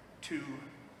to,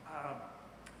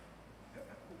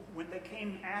 when they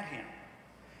came at him.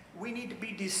 We need to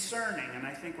be discerning, and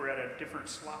I think we're at a different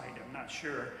slide, I'm not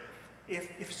sure.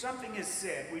 If something is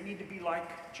said, we need to be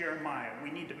like Jeremiah.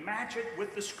 We need to match it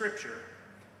with the scripture.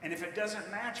 And if it doesn't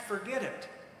match, forget it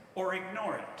or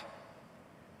ignore it.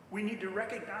 We need to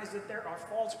recognize that there are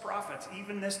false prophets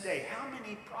even this day. How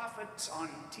many prophets on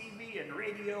TV and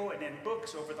radio and in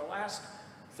books over the last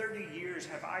 30 years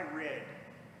have I read?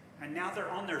 And now they're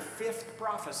on their 5th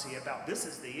prophecy about this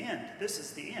is the end, this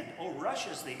is the end. Oh,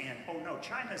 Russia's the end. Oh no,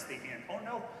 China's the end. Oh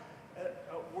no,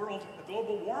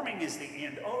 global warming is the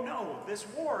end. Oh no, this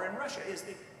war in Russia is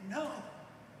the, no.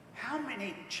 How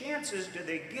many chances do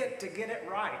they get to get it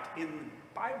right? In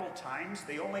Bible times,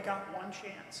 they only got one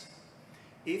chance.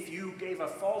 If you gave a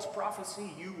false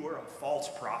prophecy, you were a false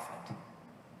prophet.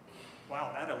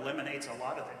 Wow, that eliminates a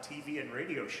lot of the TV and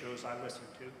radio shows I listen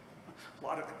to. A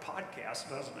lot of the podcasts,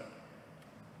 doesn't it?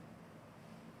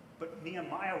 But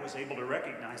Nehemiah was able to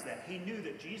recognize that. He knew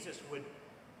that Jesus would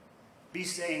be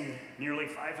saying nearly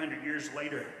 500 years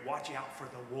later, watch out for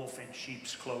the wolf in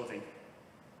sheep's clothing.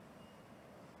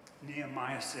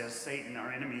 Nehemiah says, Satan,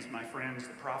 our enemies, my friends,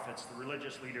 the prophets, the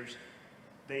religious leaders,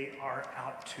 they are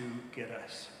out to get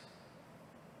us.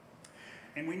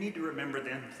 And we need to remember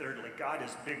then, thirdly, God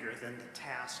is bigger than the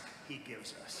task he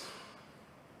gives us.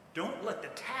 Don't let the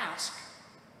task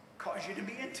cause you to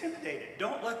be intimidated.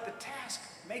 Don't let the task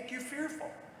make you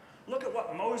fearful. Look at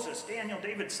what Moses, Daniel,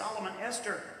 David, Solomon,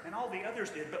 Esther, and all the others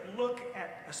did, but look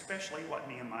at especially what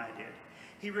Nehemiah did.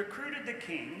 He recruited the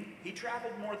king. He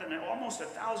traveled more than almost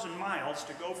 1,000 miles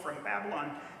to go from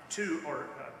Babylon to, or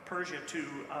Persia to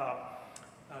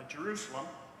Jerusalem.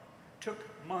 Took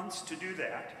months to do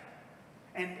that.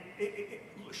 And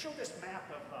show this map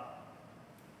of,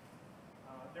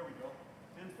 there we go.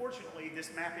 Unfortunately, this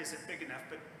map isn't big enough,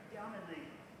 but down in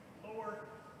the lower,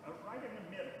 right in the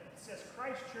middle, it says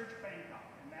Christchurch, Bangkok,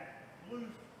 and that blue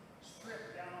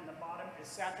strip down on the bottom is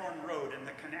Saturn Road and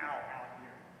the canal out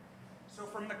here. So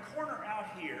from the corner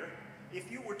out here,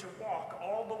 if you were to walk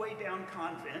all the way down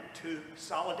Convent to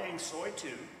Saladang Soi 2,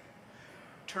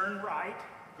 turn right,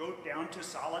 go down to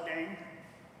Saladang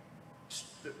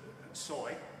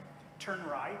Soi, turn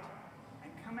right,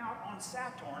 and come out on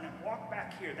Saturn and walk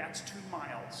back here. That's 2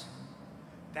 miles.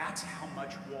 That's how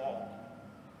much wall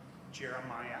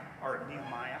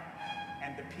Nehemiah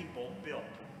and the people built.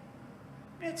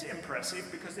 It's impressive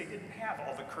because they didn't have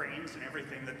all the cranes and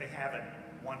everything that they have in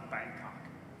one Bangkok.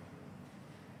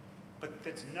 But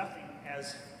it's nothing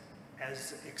as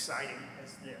exciting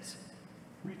as this.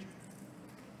 Richard,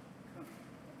 come.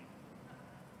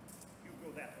 You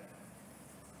go that way.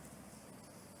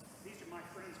 These are my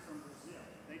friends from Brazil.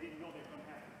 They didn't know they were going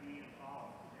to have to be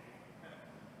involved today.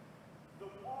 The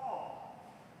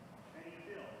wall that he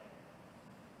built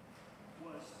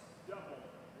was double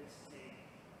this big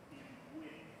in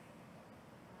width.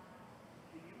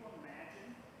 Can you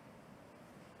imagine?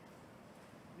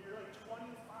 Nearly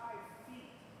 25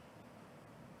 feet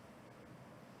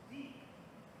deep.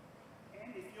 And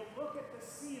if you look at the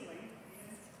ceiling in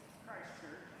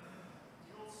Christchurch,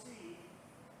 you'll see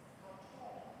how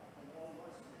tall the wall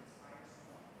was at its highest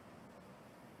point.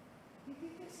 He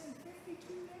did this in 52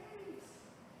 days.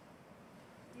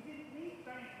 He didn't need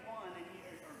Bank One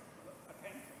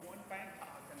or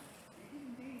Bangkok, and he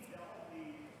didn't need all the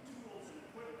tools and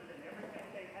equipment and everything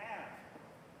they have.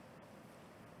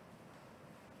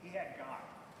 He had God.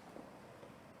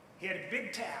 He had a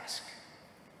big task,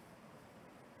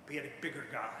 but he had a bigger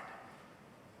God.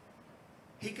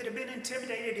 He could have been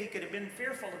intimidated, he could have been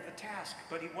fearful of the task,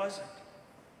 but he wasn't.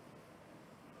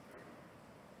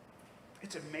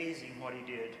 It's amazing what he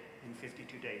did in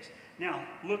 52 days. Now,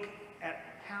 look at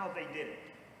how they did it.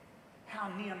 How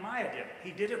Nehemiah did it.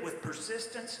 He did it with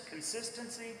persistence,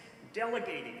 consistency,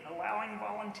 delegating, allowing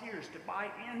volunteers to buy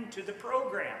into the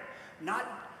program, not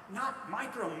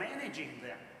micromanaging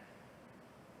them.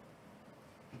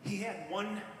 He had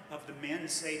one of the men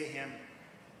say to him,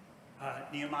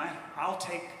 Nehemiah, I'll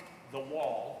take the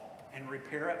wall and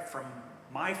repair it from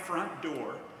my front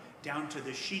door down to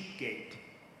the sheep gate.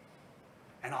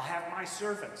 And I'll have my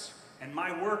servants and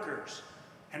my workers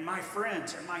and my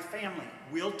friends and my family.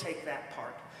 We'll take that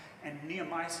part. And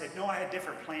Nehemiah said, no, I had a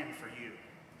different plan for you.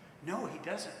 No, he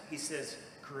doesn't. He says,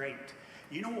 great.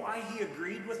 You know why he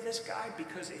agreed with this guy?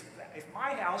 Because if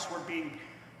my house were being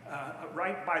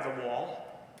right by the wall,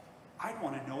 I'd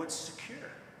want to know it's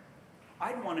secure.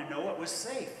 I'd want to know it was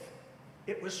safe.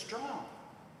 It was strong.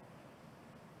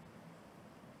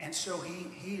 And so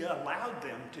he allowed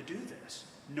them to do this,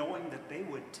 knowing that they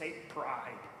would take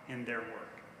pride in their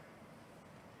work.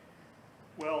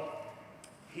 Well,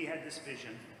 he had this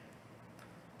vision.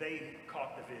 They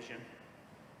caught the vision.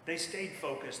 They stayed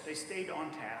focused. They stayed on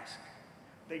task.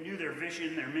 They knew their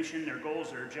vision, their mission, their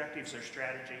goals, their objectives, their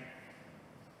strategy.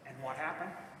 And what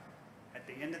happened? At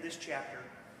the end of this chapter,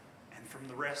 and from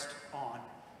the rest on,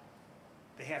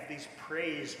 they have these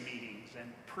praise meetings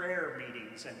and prayer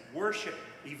meetings and worship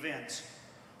events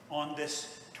on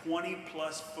this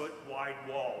 20-plus foot wide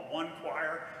wall. One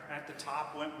choir at the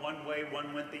top went one way,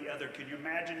 one went the other. Can you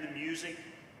imagine the music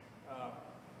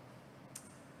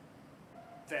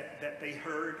that they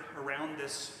heard around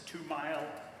this 2-mile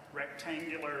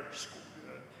rectangular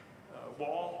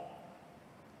wall?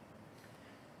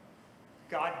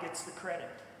 God gets the credit.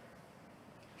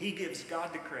 He gives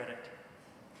God the credit.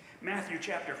 Matthew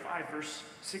chapter 5, verse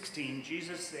 16,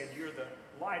 Jesus said, you're the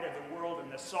light of the world and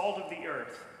the salt of the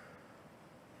earth.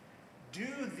 Do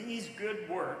these good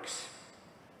works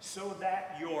so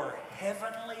that your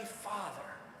heavenly Father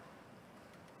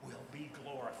will be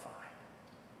glorified.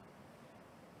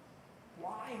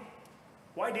 Why?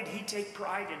 Why did he take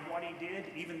pride in what he did,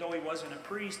 even though he wasn't a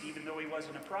priest, even though he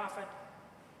wasn't a prophet?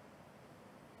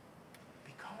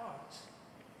 Because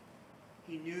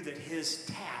he knew that his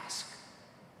task,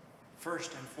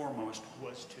 first and foremost,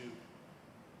 was to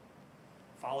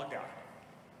follow God,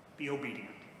 be obedient.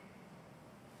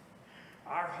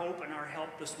 Our hope and our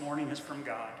help this morning is from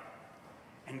God.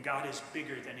 And God is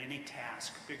bigger than any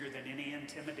task, bigger than any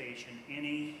intimidation,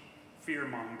 any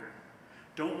fearmonger.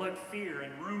 Don't let fear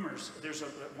and rumors, there's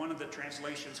one of the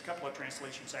translations, a couple of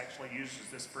translations actually uses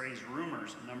this phrase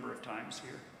rumors a number of times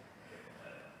here.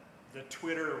 The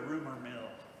Twitter rumor mill,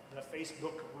 the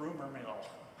Facebook rumor mill.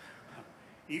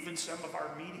 Even some of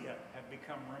our media have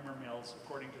become rumor mills,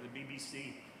 according to the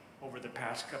BBC over the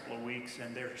past couple of weeks,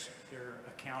 and their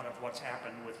account of what's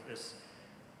happened with this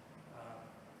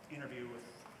interview with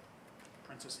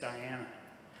Princess Diana.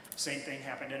 Same thing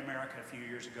happened in America a few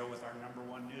years ago with our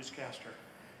 #1 newscaster.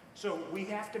 So we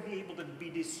have to be able to be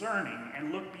discerning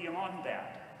and look beyond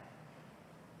that.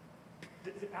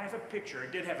 I have a picture,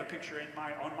 I did have a picture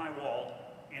on my wall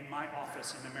in my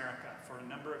office in America for a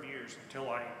number of years until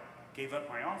I gave up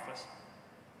my office.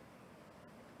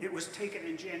 It was taken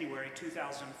in January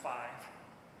 2005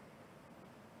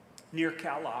 near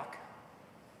Calock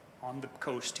on the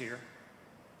coast here.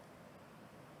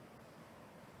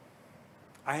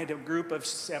 I had a group of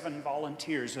 7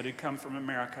 volunteers that had come from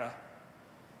America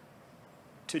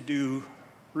to do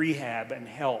rehab and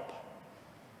help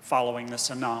following the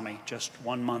tsunami just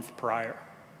 1 month prior.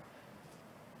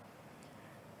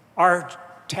 Our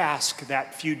task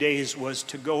that few days was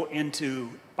to go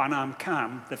into Panam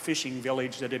Kam, the fishing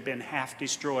village that had been half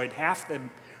destroyed. Half the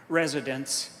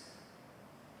residents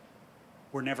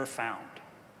were never found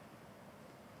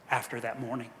after that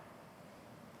morning.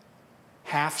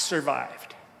 Half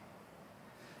survived.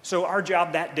 So our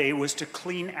job that day was to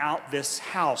clean out this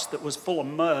house that was full of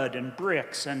mud and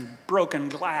bricks and broken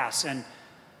glass and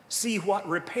see what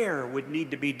repair would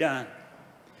need to be done.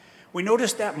 We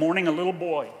noticed that morning a little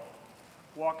boy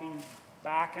walking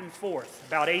back and forth,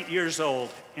 about 8 years old,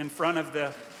 in front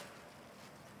of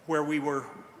where we were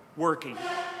working.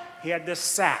 He had this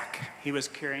sack he was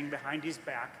carrying behind his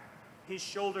back. His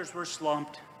shoulders were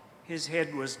slumped, his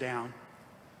head was down.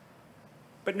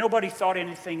 But nobody thought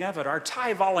anything of it. Our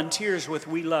Thai volunteers with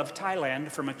We Love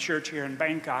Thailand from a church here in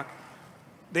Bangkok,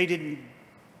 they didn't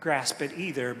grasp it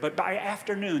either. But by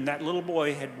afternoon, that little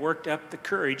boy had worked up the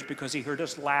courage because he heard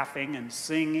us laughing and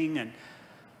singing and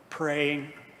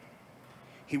praying.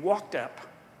 He walked up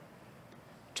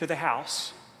to the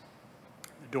house,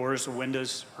 doors, the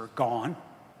windows are gone.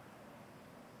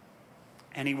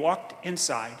 And he walked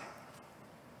inside.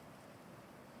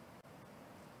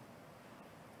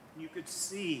 You could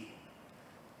see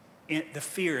the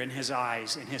fear in his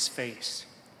eyes, in his face.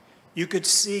 You could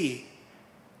see,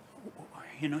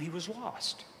 he was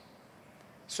lost.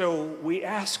 So we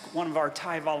asked one of our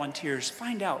Thai volunteers,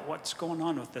 find out what's going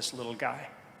on with this little guy.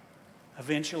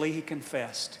 Eventually he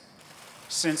confessed.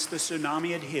 Since the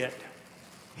tsunami had hit,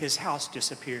 his house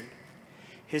disappeared.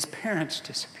 His parents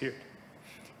disappeared.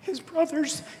 His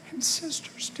brothers and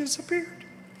sisters disappeared.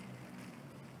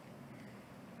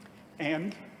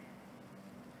 And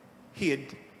he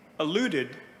had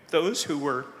eluded those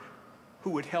who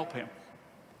would help him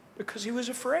because he was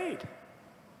afraid.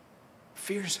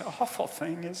 Fear's an awful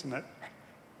thing, isn't it?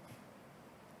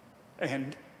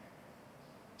 And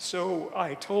so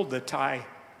I told the Thai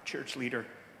church leader,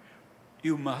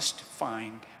 you must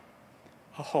find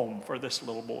a home for this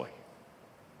little boy.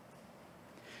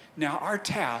 Now, our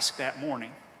task that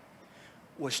morning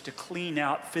was to clean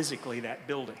out physically that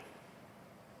building,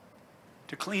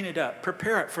 to clean it up,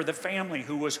 prepare it for the family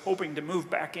who was hoping to move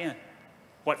back in,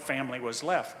 what family was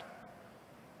left.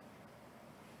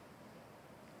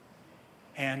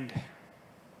 And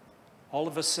all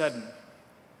of a sudden,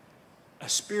 a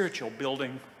spiritual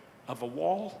building of a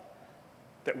wall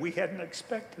that we hadn't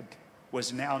expected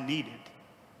was now needed.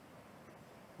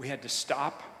 We had to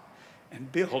stop and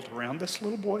build around this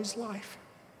little boy's life.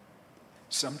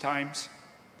 Sometimes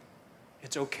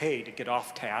it's okay to get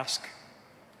off task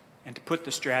and to put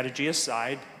the strategy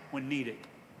aside when needed.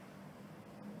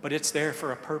 But it's there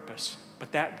for a purpose.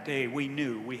 But that day we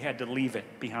knew we had to leave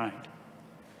it behind.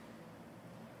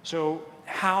 So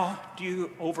how do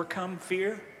you overcome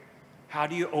fear? How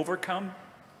do you overcome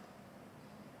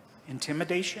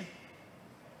intimidation?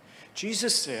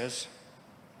 Jesus says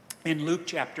in Luke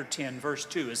chapter 10, verse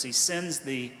 2, as he sends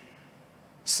the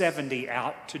 70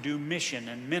 out to do mission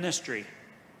and ministry,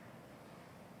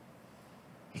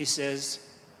 he says,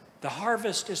 the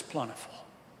harvest is plentiful.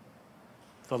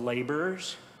 The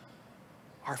laborers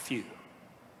are few.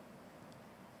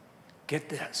 Get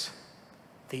this.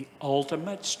 The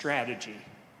ultimate strategy,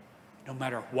 no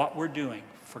matter what we're doing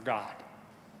for God,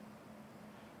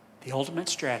 the ultimate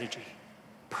strategy,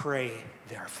 pray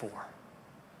therefore,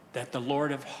 that the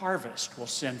Lord of harvest will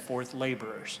send forth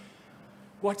laborers.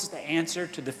 What's the answer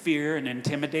to the fear and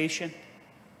intimidation?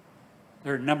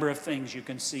 There are a number of things you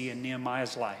can see in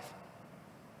Nehemiah's life.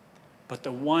 But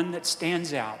the one that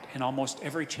stands out in almost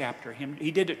every chapter,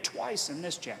 he did it twice in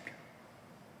this chapter.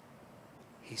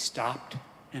 He stopped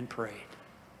and prayed.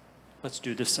 Let's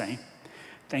do the same.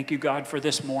 Thank you, God, for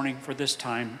this morning, for this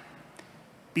time.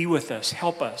 Be with us.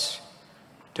 Help us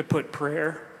to put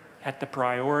prayer at the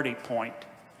priority point.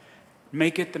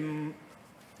 Make it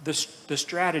the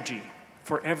strategy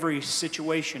for every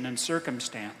situation and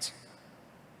circumstance.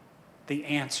 The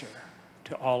answer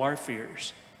to all our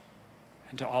fears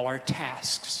and to all our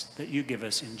tasks that you give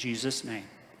us in Jesus' name.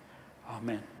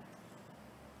 Amen.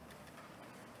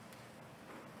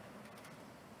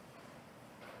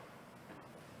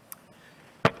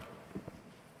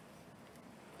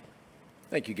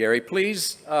 Thank you, Gary.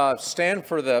 Please stand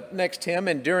for the next hymn,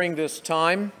 and during this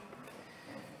time,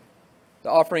 the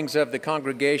offerings of the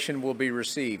congregation will be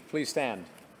received. Please stand.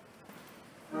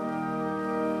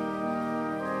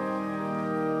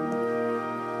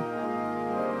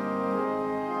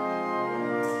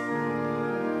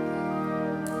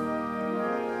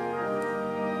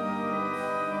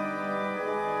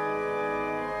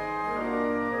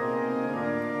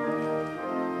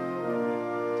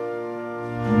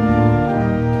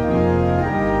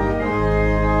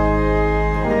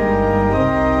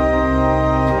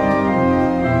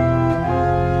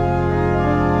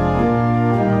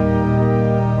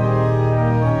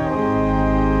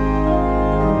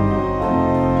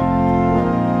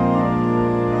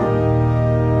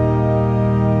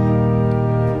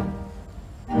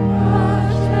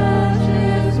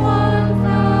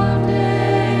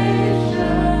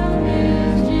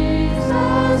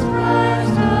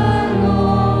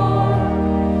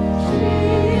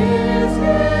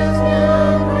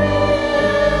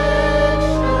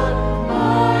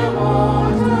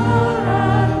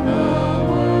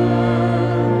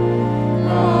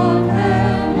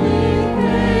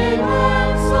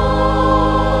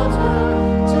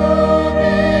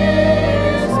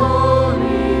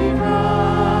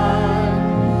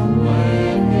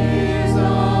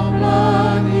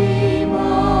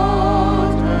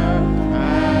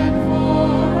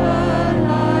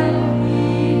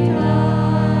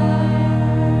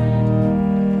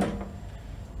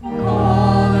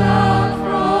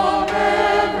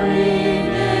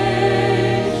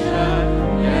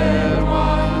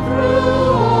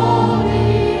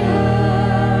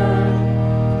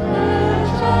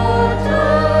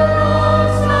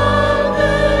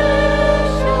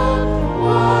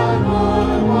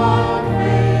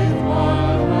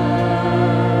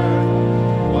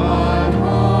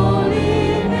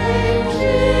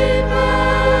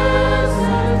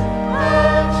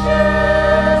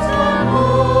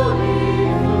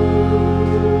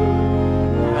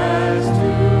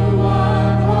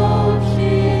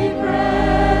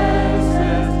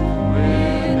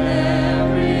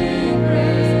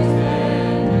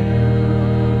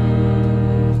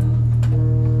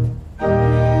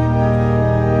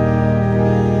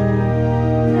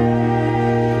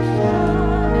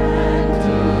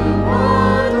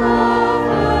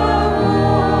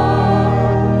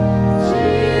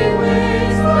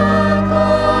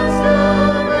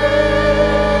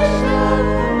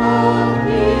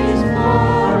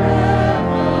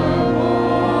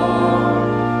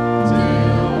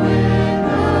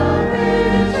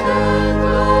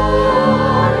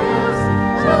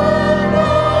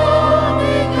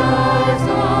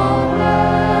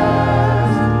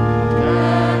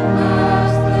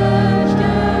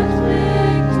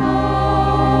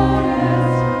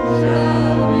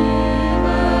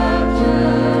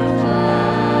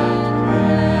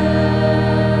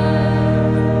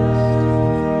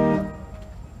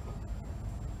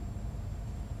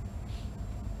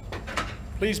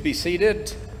 be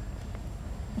seated,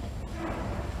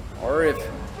 or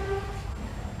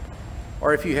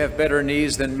if you have better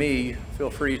knees than me, feel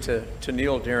free to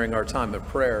kneel during our time of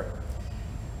prayer.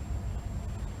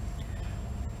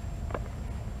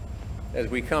 As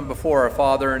we come before our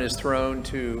Father in his throne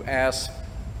to ask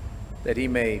that he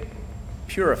may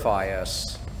purify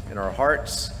us in our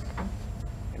hearts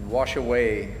and wash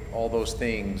away all those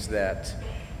things that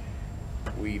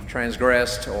we've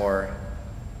transgressed or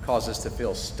cause us to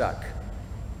feel stuck.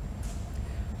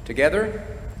 Together,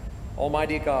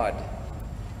 Almighty God,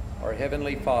 our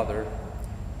Heavenly Father,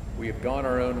 we have gone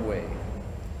our own way,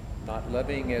 not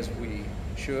loving as we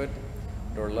should,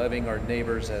 nor loving our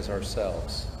neighbors as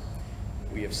ourselves.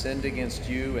 We have sinned against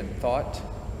you in thought,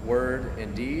 word,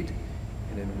 and deed,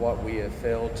 and in what we have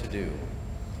failed to do.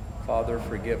 Father,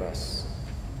 forgive us.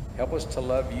 Help us to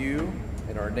love you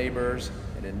and our neighbors,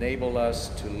 and enable us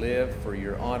to live for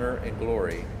your honor and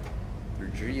glory.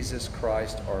 Through Jesus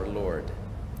Christ our Lord.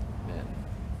 Amen.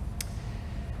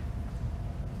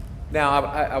 Now,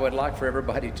 I would like for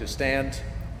everybody to stand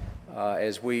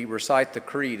as we recite the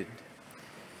Creed.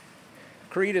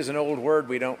 Creed is an old word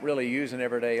we don't really use in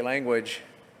everyday language,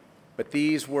 but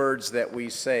these words that we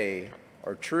say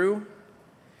are true,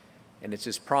 and it's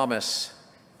his promise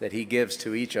that he gives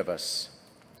to each of us.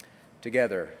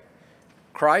 Together,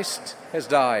 Christ has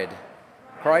died,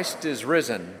 Christ is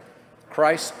risen,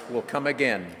 Christ will come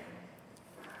again.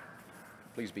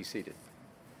 Please be seated.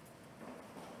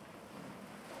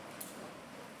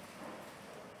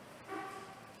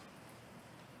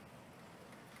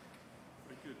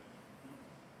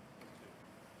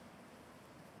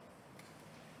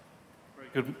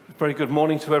 Very good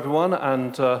morning to everyone,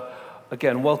 and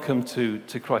again, welcome to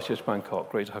Christ Church Bangkok.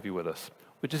 Great to have you with us.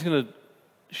 We're just going to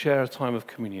share a time of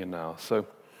communion now, so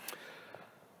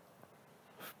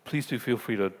please do feel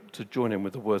free to join in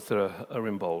with the words that are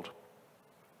in bold.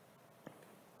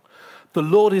 The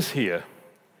Lord is here.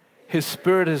 His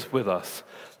Spirit is with us.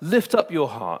 Lift up your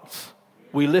hearts.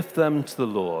 We lift them to the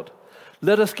Lord.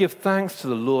 Let us give thanks to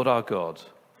the Lord our God.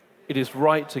 It is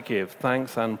right to give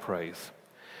thanks and praise.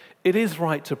 It is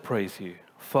right to praise you,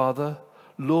 Father,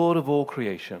 Lord of all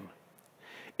creation.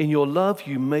 In your love,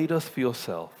 you made us for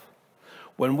yourself.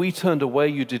 When we turned away,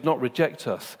 you did not reject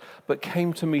us, but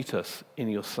came to meet us in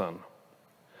your Son.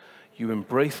 You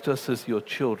embraced us as your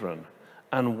children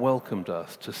and welcomed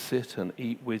us to sit and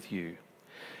eat with you.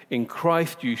 In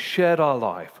Christ, you shared our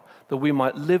life, that we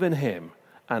might live in him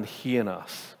and he in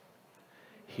us.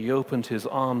 He opened his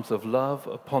arms of love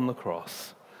upon the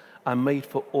cross and made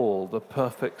for all the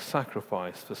perfect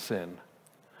sacrifice for sin.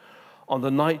 On the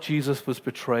night Jesus was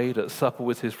betrayed at supper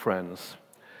with his friends,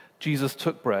 Jesus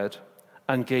took bread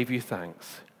and gave you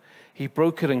thanks. He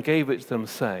broke it and gave it to them,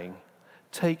 saying,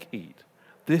 "Take, eat.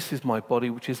 This is my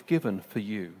body which is given for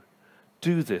you.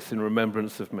 Do this in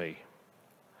remembrance of me."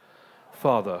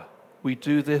 Father, we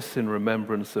do this in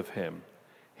remembrance of him.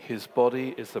 His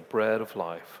body is the bread of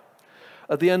life.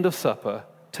 At the end of supper,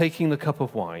 taking the cup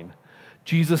of wine,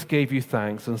 Jesus gave you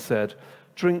thanks and said,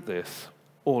 "Drink this,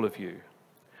 all of you.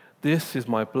 This is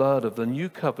my blood of the new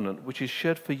covenant, which is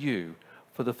shed for you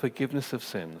for the forgiveness of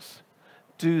sins.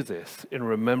 Do this in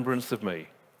remembrance of me."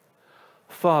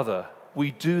 Father, we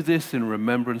do this in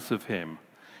remembrance of him.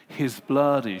 His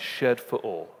blood is shed for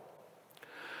all.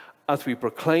 As we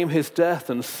proclaim his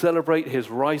death and celebrate his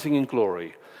rising in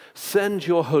glory, send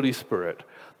your Holy Spirit,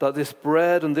 that this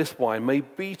bread and this wine may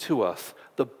be to us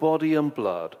the body and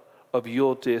blood of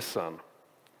your dear Son.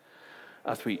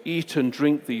 As we eat and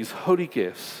drink these holy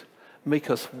gifts, make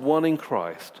us one in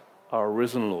Christ, our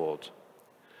risen Lord.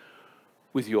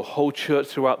 With your whole church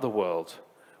throughout the world,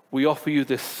 we offer you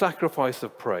this sacrifice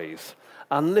of praise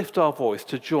and lift our voice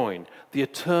to join the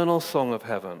eternal song of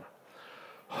heaven.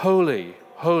 Holy,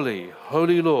 holy,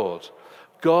 holy Lord,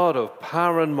 God of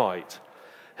power and might,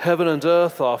 heaven and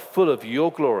earth are full of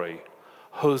your glory.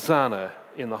 Hosanna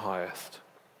in the highest.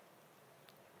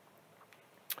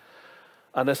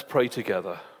 And let's pray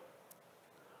together.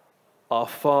 Our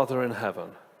Father in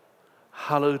heaven,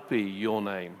 hallowed be your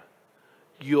name.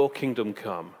 Your kingdom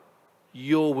come,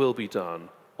 your will be done,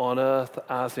 on earth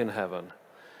as in heaven.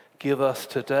 Give us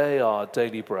today our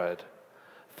daily bread.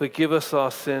 Forgive us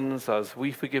our sins as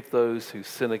we forgive those who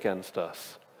sin against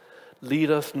us.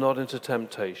 Lead us not into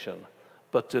temptation,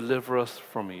 but deliver us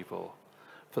from evil.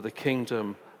 For the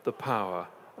kingdom, the power,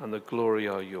 and the glory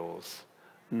are yours,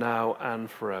 now and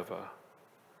forever.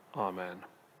 Amen.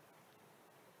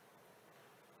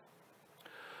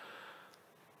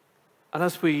 And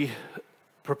as we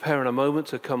prepare in a moment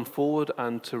to come forward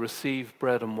and to receive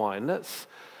bread and wine,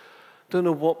 don't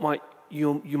know what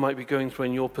you might be going through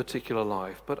in your particular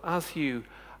life, but as you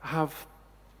have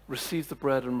received the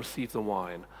bread and received the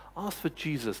wine, ask for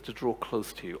Jesus to draw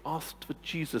close to you. Ask for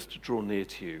Jesus to draw near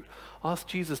to you. Ask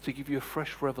Jesus to give you a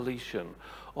fresh revelation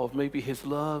of maybe his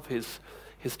love, his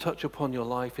touch upon your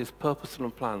life, his purpose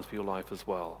and plans for your life as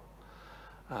well.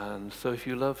 And so if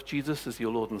you love Jesus as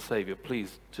your Lord and Savior,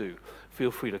 please do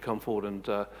feel free to come forward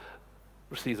and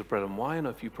receive the bread and wine. Or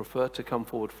if you prefer to come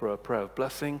forward for a prayer of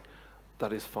blessing,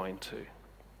 that is fine too.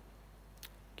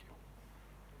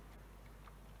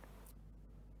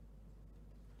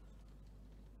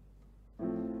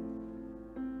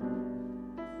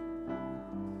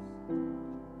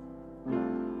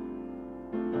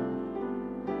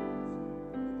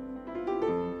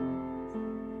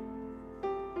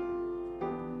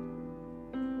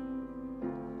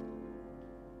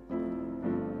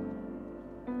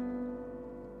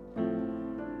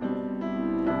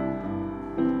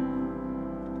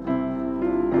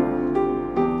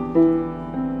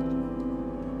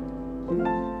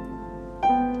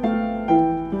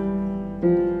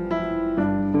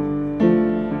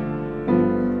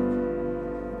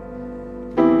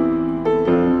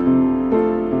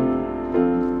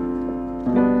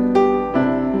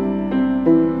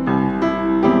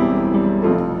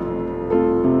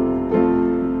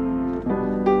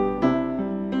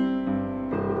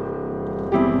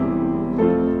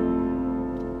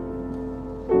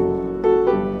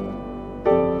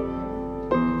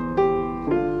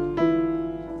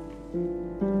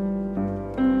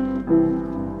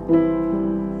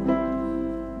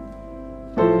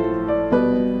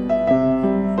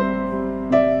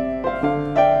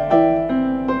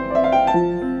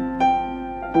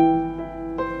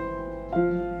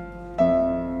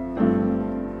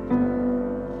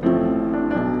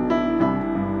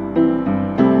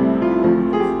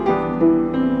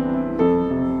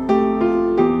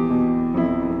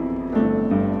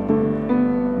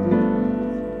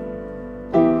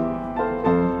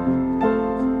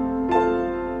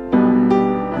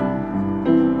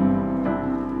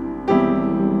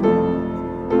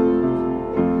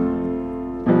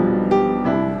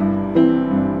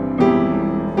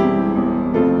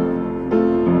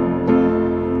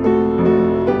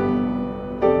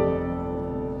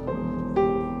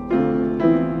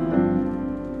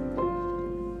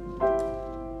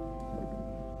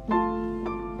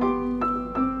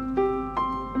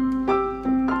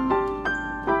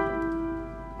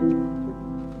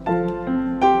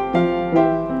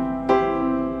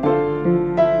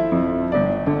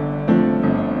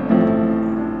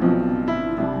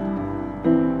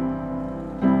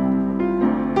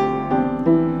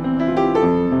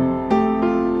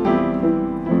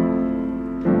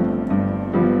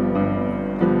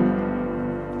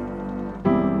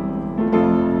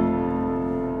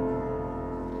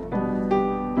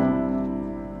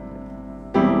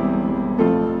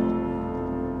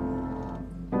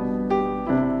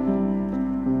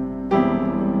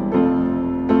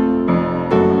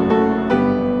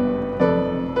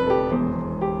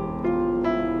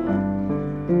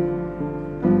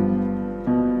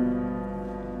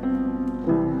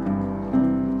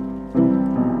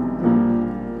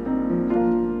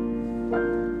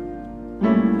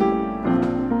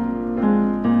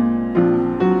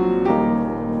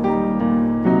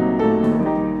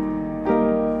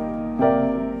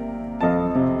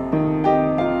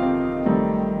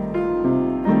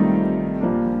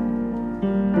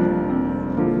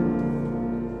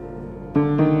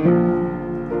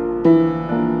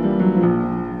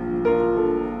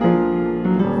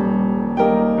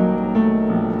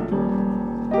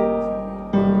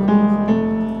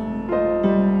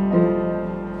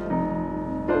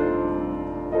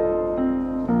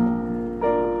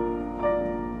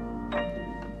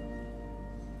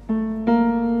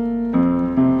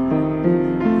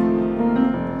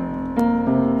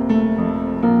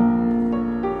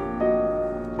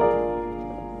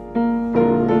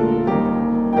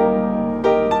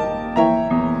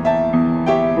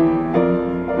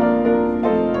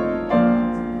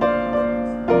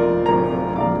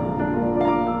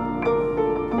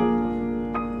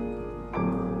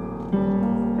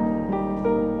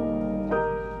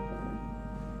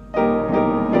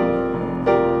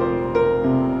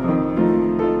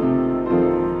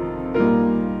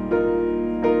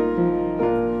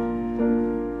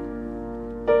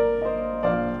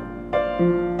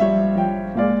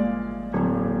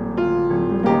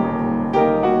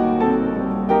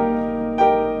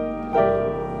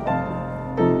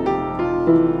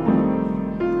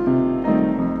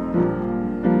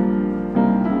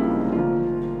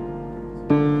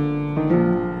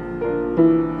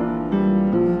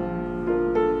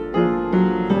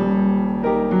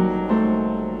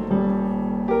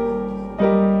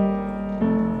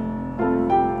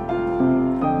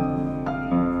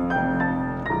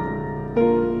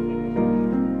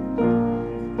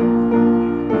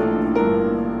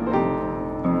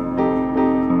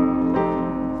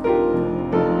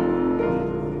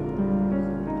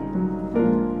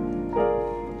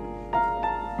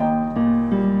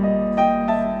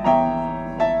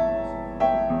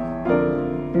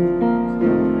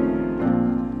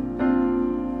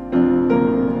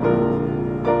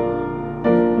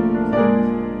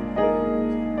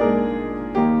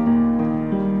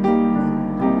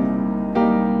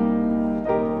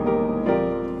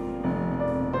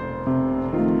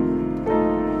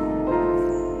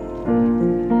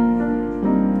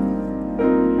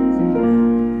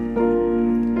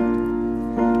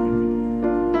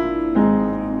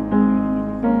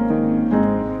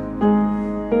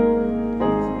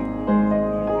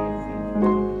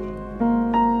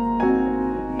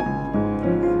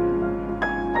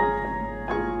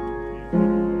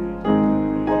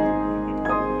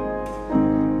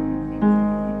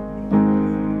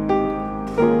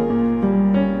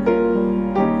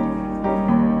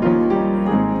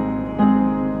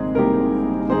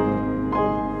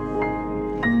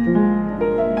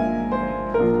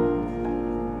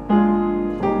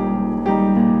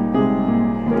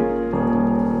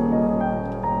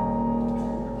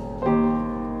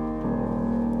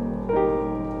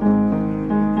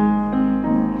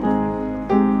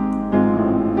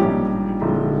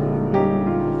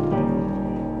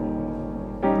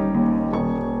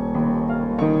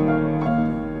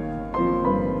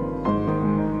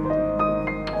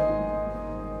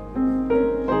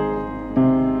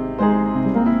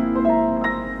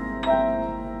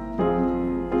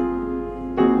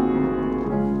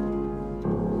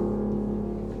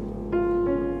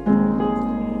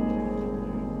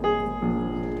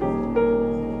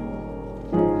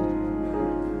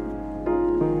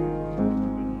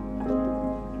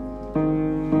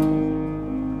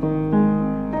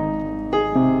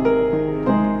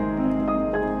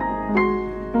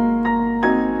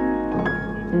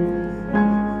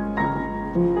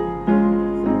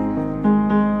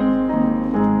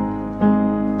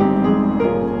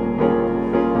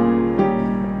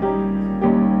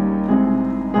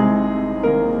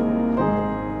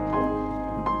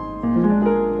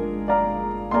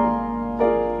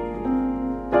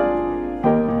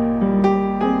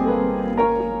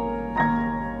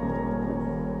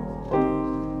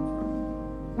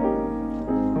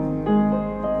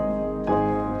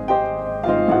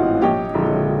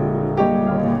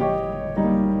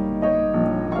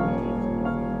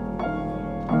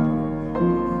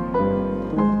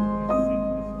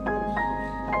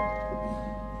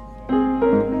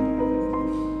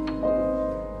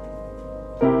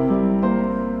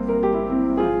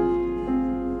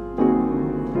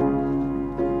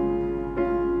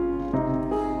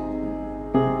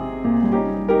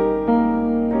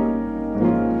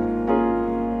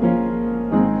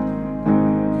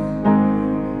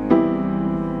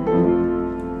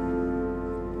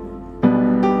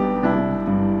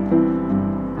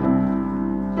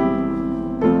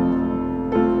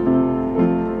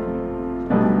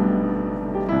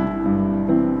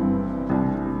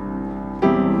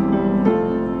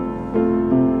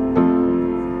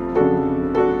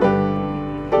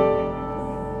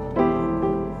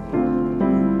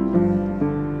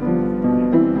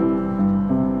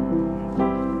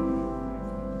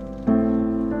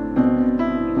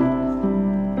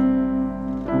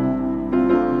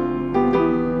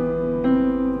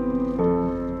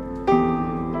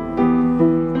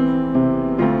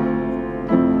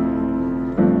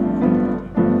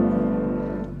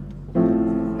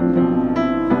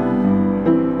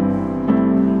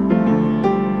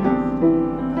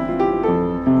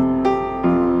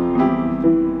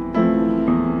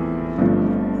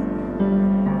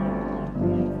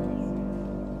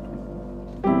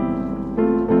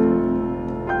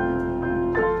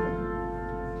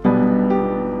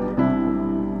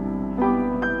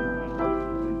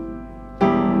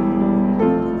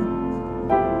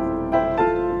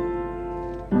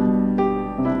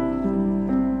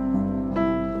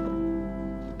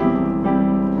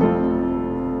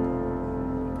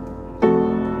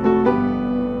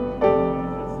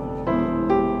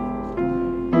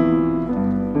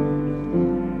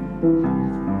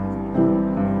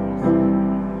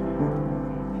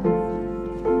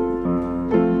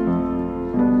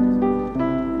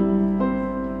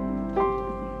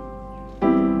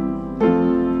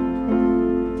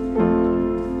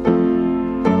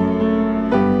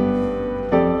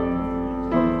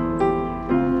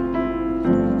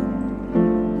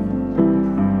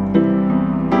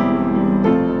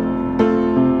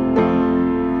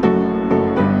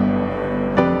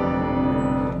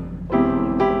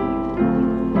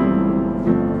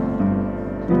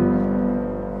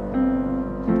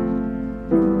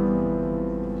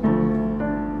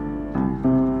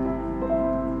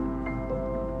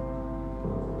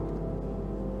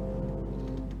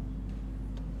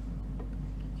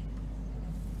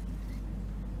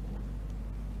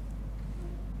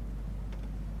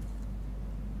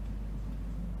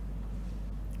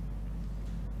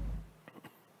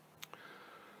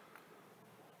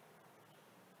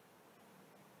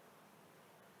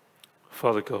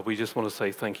 Father God, we just want to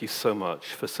say thank you so much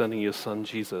for sending your son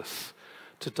Jesus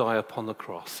to die upon the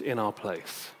cross in our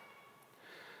place,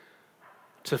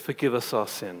 to forgive us our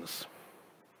sins,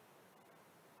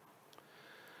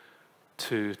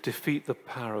 to defeat the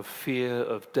power of fear,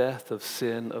 of death, of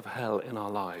sin, of hell in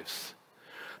our lives,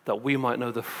 that we might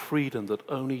know the freedom that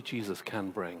only Jesus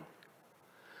can bring.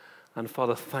 And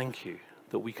Father, thank you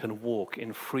that we can walk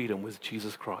in freedom with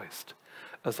Jesus Christ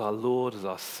as our Lord, as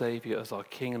our Savior, as our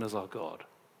King, and as our God.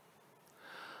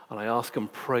 And I ask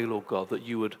and pray, Lord God, that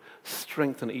you would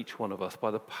strengthen each one of us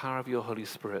by the power of your Holy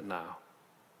Spirit now,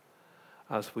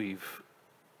 as we've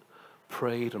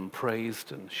prayed and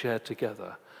praised and shared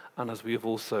together, and as we have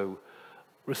also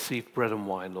received bread and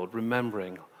wine, Lord,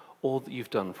 remembering all that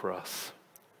you've done for us,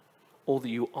 all that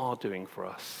you are doing for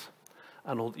us,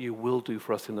 and all that you will do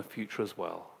for us in the future as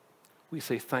well. We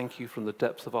say thank you from the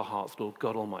depths of our hearts, Lord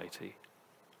God Almighty.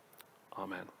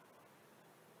 Amen.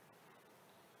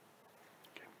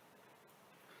 Okay.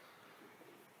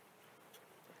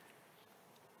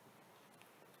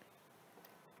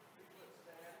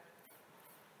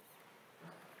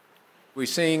 We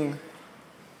sing,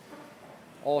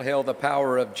 "All Hail the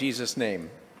Power of Jesus'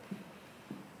 Name."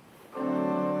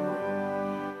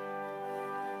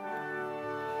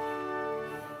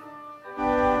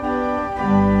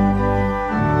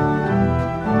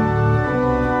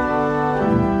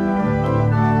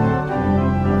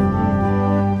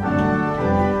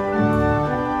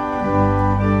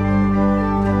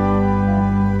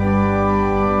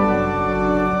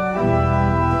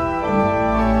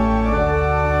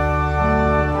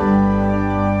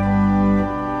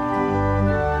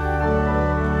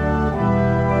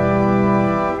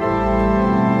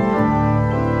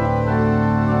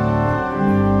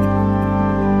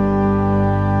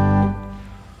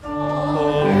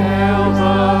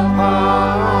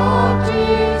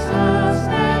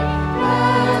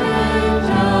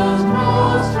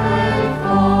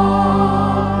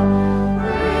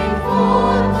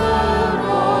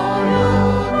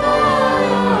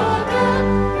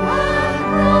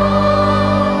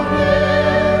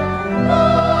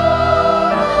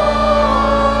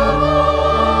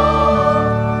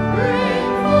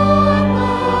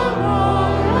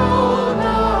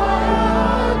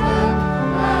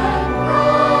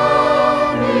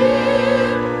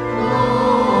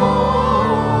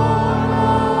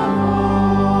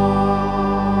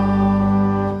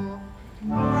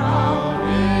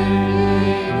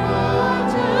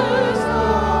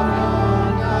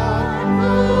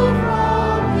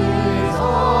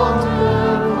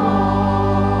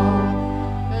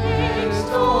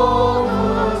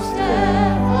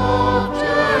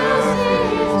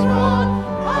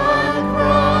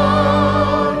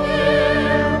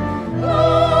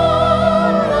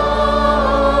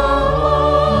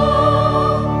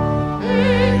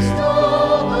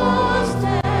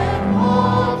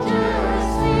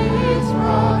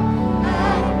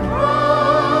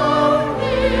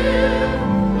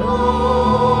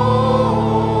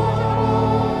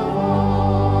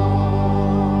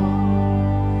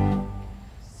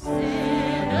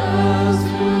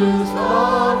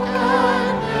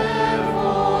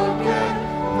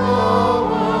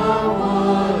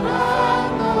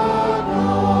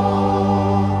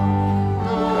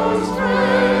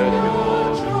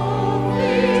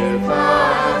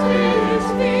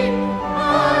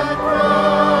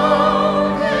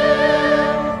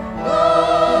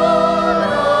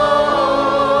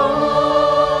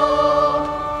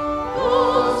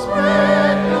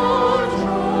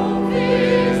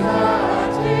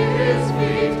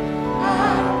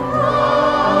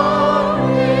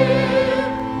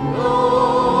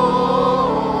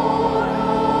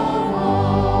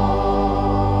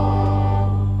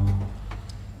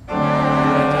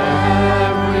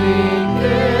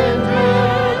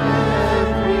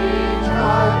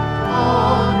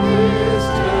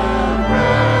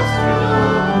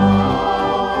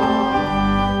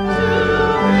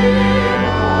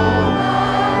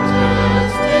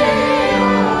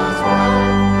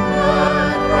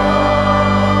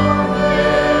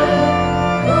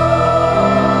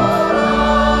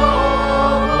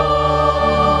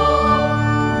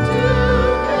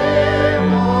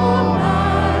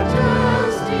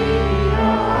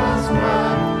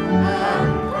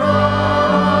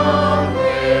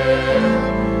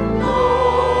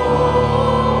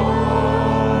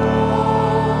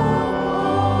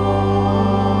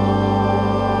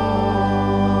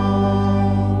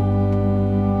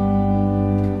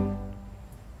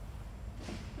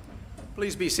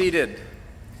 Please be seated.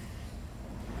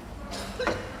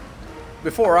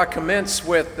 Before I commence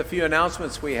with the few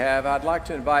announcements we have, I'd like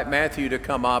to invite Matthew to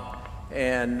come up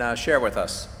and share with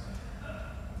us.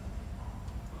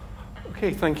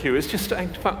 Okay, thank you. It's just,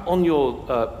 in fact, on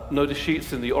your notice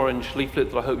sheets in the orange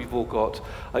leaflet that I hope you've all got,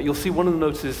 you'll see one of the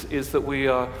notices is that we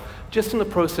are just in the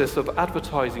process of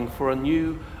advertising for a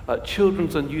new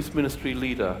children's and youth ministry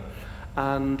leader.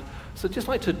 And so I'd just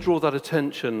like to draw that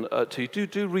attention to you.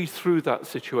 Do read through that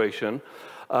situation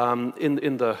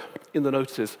in the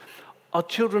notices. Our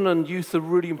children and youth are a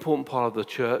really important part of the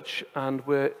church, and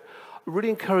we're really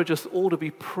encourage us all to be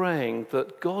praying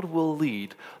that God will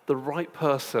lead the right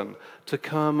person to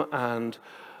come and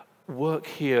work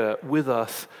here with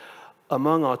us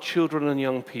among our children and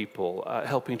young people,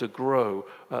 helping to grow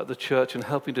the church and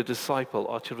helping to disciple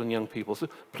our children and young people. So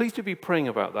please do be praying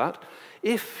about that.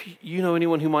 If you know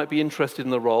anyone who might be interested in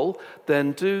the role,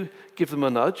 then do give them a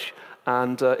nudge.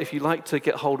 And if you'd like to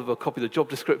get hold of a copy of the job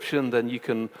description, then you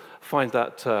can find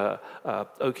that.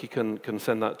 Oki can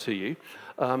send that to you.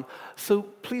 So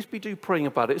please do praying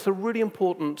about it. It's a really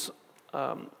important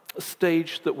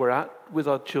stage that we're at with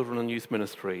our children and youth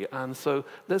ministry. And so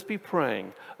let's be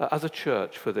praying as a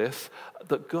church for this,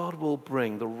 that God will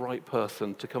bring the right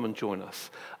person to come and join us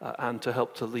and to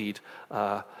help to lead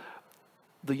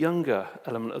the younger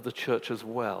element of the church as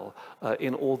well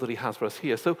in all that he has for us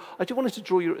here. So I just wanted to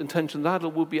draw your attention to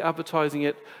that. We'll be advertising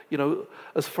it,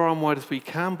 as far and wide as we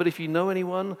can. But if you know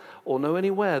anyone or know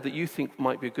anywhere that you think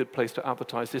might be a good place to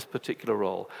advertise this particular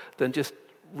role, then just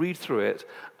read through it.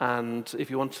 And if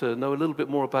you want to know a little bit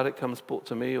more about it, come talk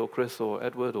to me or Chris or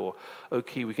Edward or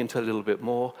Oki. We can tell you a little bit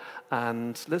more.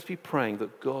 And let's be praying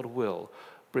that God will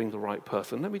bring the right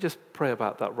person. Let me just pray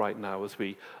about that right now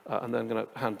and then I'm going to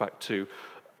hand back to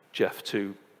Jeff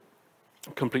to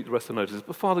complete the rest of the notices.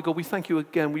 But Father God, we thank you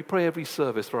again. We pray every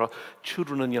service for our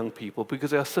children and young people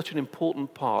because they are such an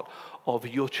important part of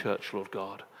your church, Lord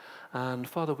God. And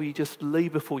Father, we just lay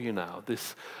before you now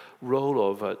this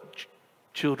role of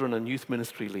children and youth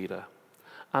ministry leader.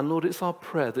 And Lord, it's our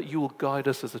prayer that you will guide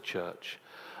us as a church.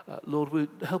 Lord,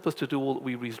 help us to do all that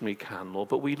we reasonably can, Lord,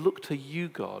 but we look to you,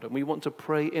 God, and we want to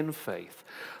pray in faith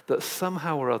that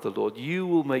somehow or other, Lord, you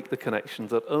will make the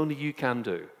connections that only you can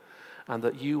do, and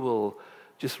that you will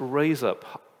just raise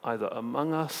up either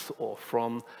among us or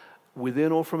from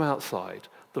within or from outside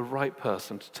the right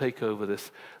person to take over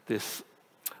this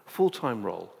full-time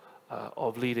role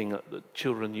of leading the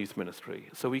children and youth ministry.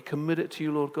 So we commit it to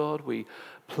you, Lord God. We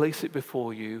place it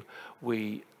before you.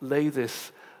 We lay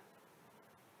this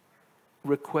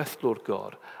request, Lord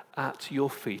God, at your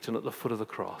feet and at the foot of the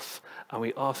cross. And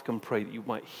we ask and pray that you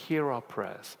might hear our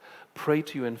prayers, pray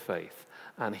to you in faith,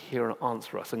 and hear and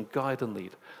answer us, and guide and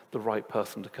lead the right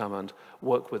person to come and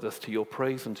work with us to your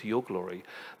praise and to your glory,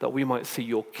 that we might see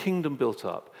your kingdom built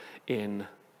up in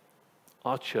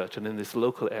our church and in this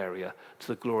local area to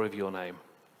the glory of your name.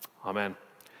 Amen.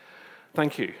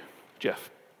 Thank you, Jeff.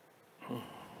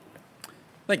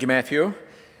 Thank you, Matthew.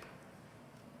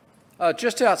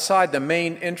 Just outside the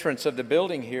main entrance of the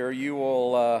building here, you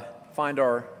will find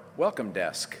our welcome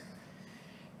desk.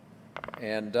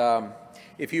 And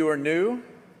if you are new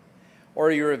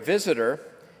or you're a visitor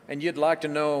and you'd like to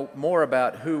know more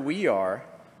about who we are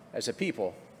as a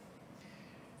people,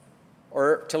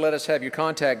 or to let us have your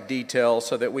contact details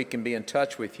so that we can be in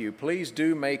touch with you, please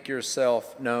do make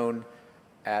yourself known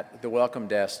at the welcome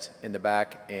desk in the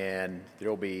back, and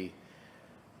there'll be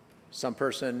some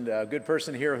person, a good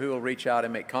person here who will reach out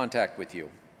and make contact with you.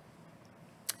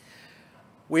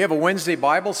 We have a Wednesday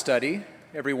Bible study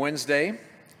every Wednesday.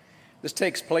 This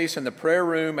takes place in the prayer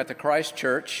room at the Christ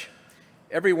Church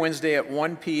every Wednesday at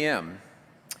 1 p.m.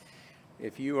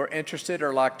 If you are interested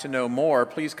or like to know more,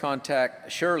 please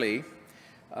contact Shirley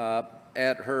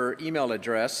at her email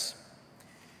address,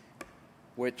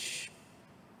 which,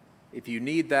 if you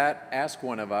need that, ask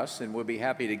one of us and we'll be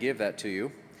happy to give that to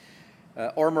you.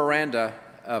 Or Miranda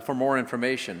for more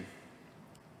information.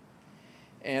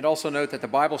 And also note that the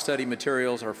Bible study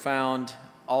materials are found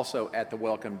also at the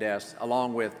welcome desk,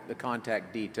 along with the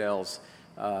contact details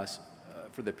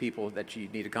for the people that you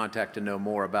need to contact to know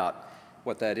more about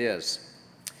what that is.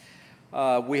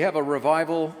 We have a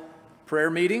revival prayer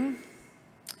meeting.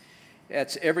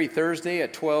 It's every Thursday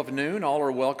at 12 noon. All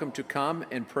are welcome to come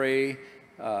and pray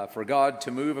for God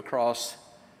to move across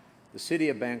the city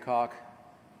of Bangkok,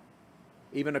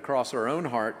 even across our own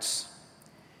hearts,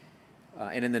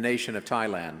 and in the nation of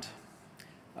Thailand.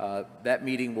 That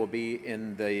meeting will be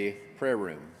in the prayer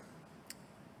room.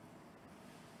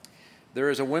 There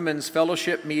is a women's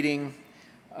fellowship meeting.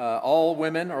 All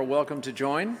women are welcome to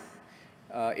join.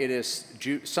 It is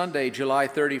Sunday, July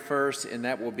 31st, and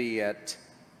that will be at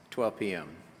 12 p.m.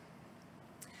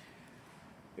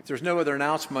 If there's no other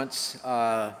announcements,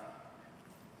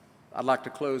 I'd like to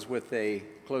close with a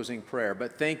closing prayer,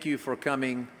 but thank you for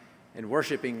coming and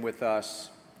worshiping with us,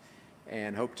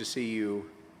 and hope to see you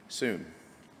soon.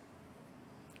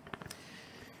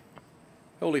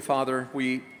 Holy Father,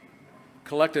 we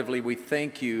collectively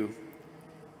thank you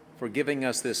for giving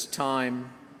us this time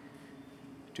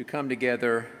to come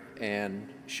together and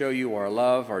show you our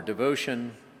love, our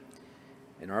devotion,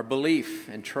 and our belief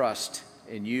and trust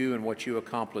in you and what you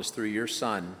accomplished through your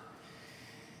Son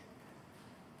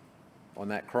on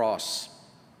that cross,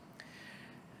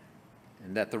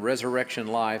 and that the resurrection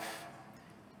life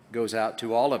goes out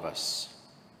to all of us.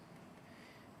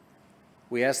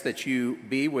 We ask that you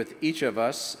be with each of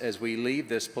us as we leave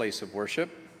this place of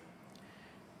worship,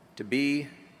 to be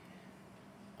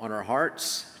on our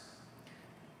hearts,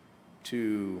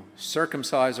 to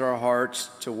circumcise our hearts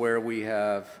to where we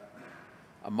have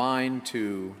a mind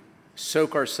to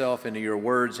soak ourselves into your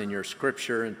words and your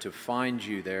scripture, and to find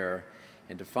you there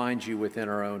and to find you within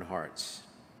our own hearts.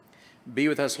 Be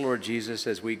with us, Lord Jesus,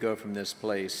 as we go from this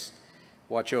place.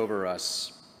 Watch over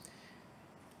us.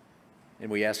 And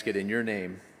we ask it in your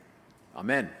name.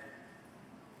 Amen.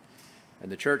 And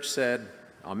the church said,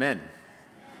 Amen.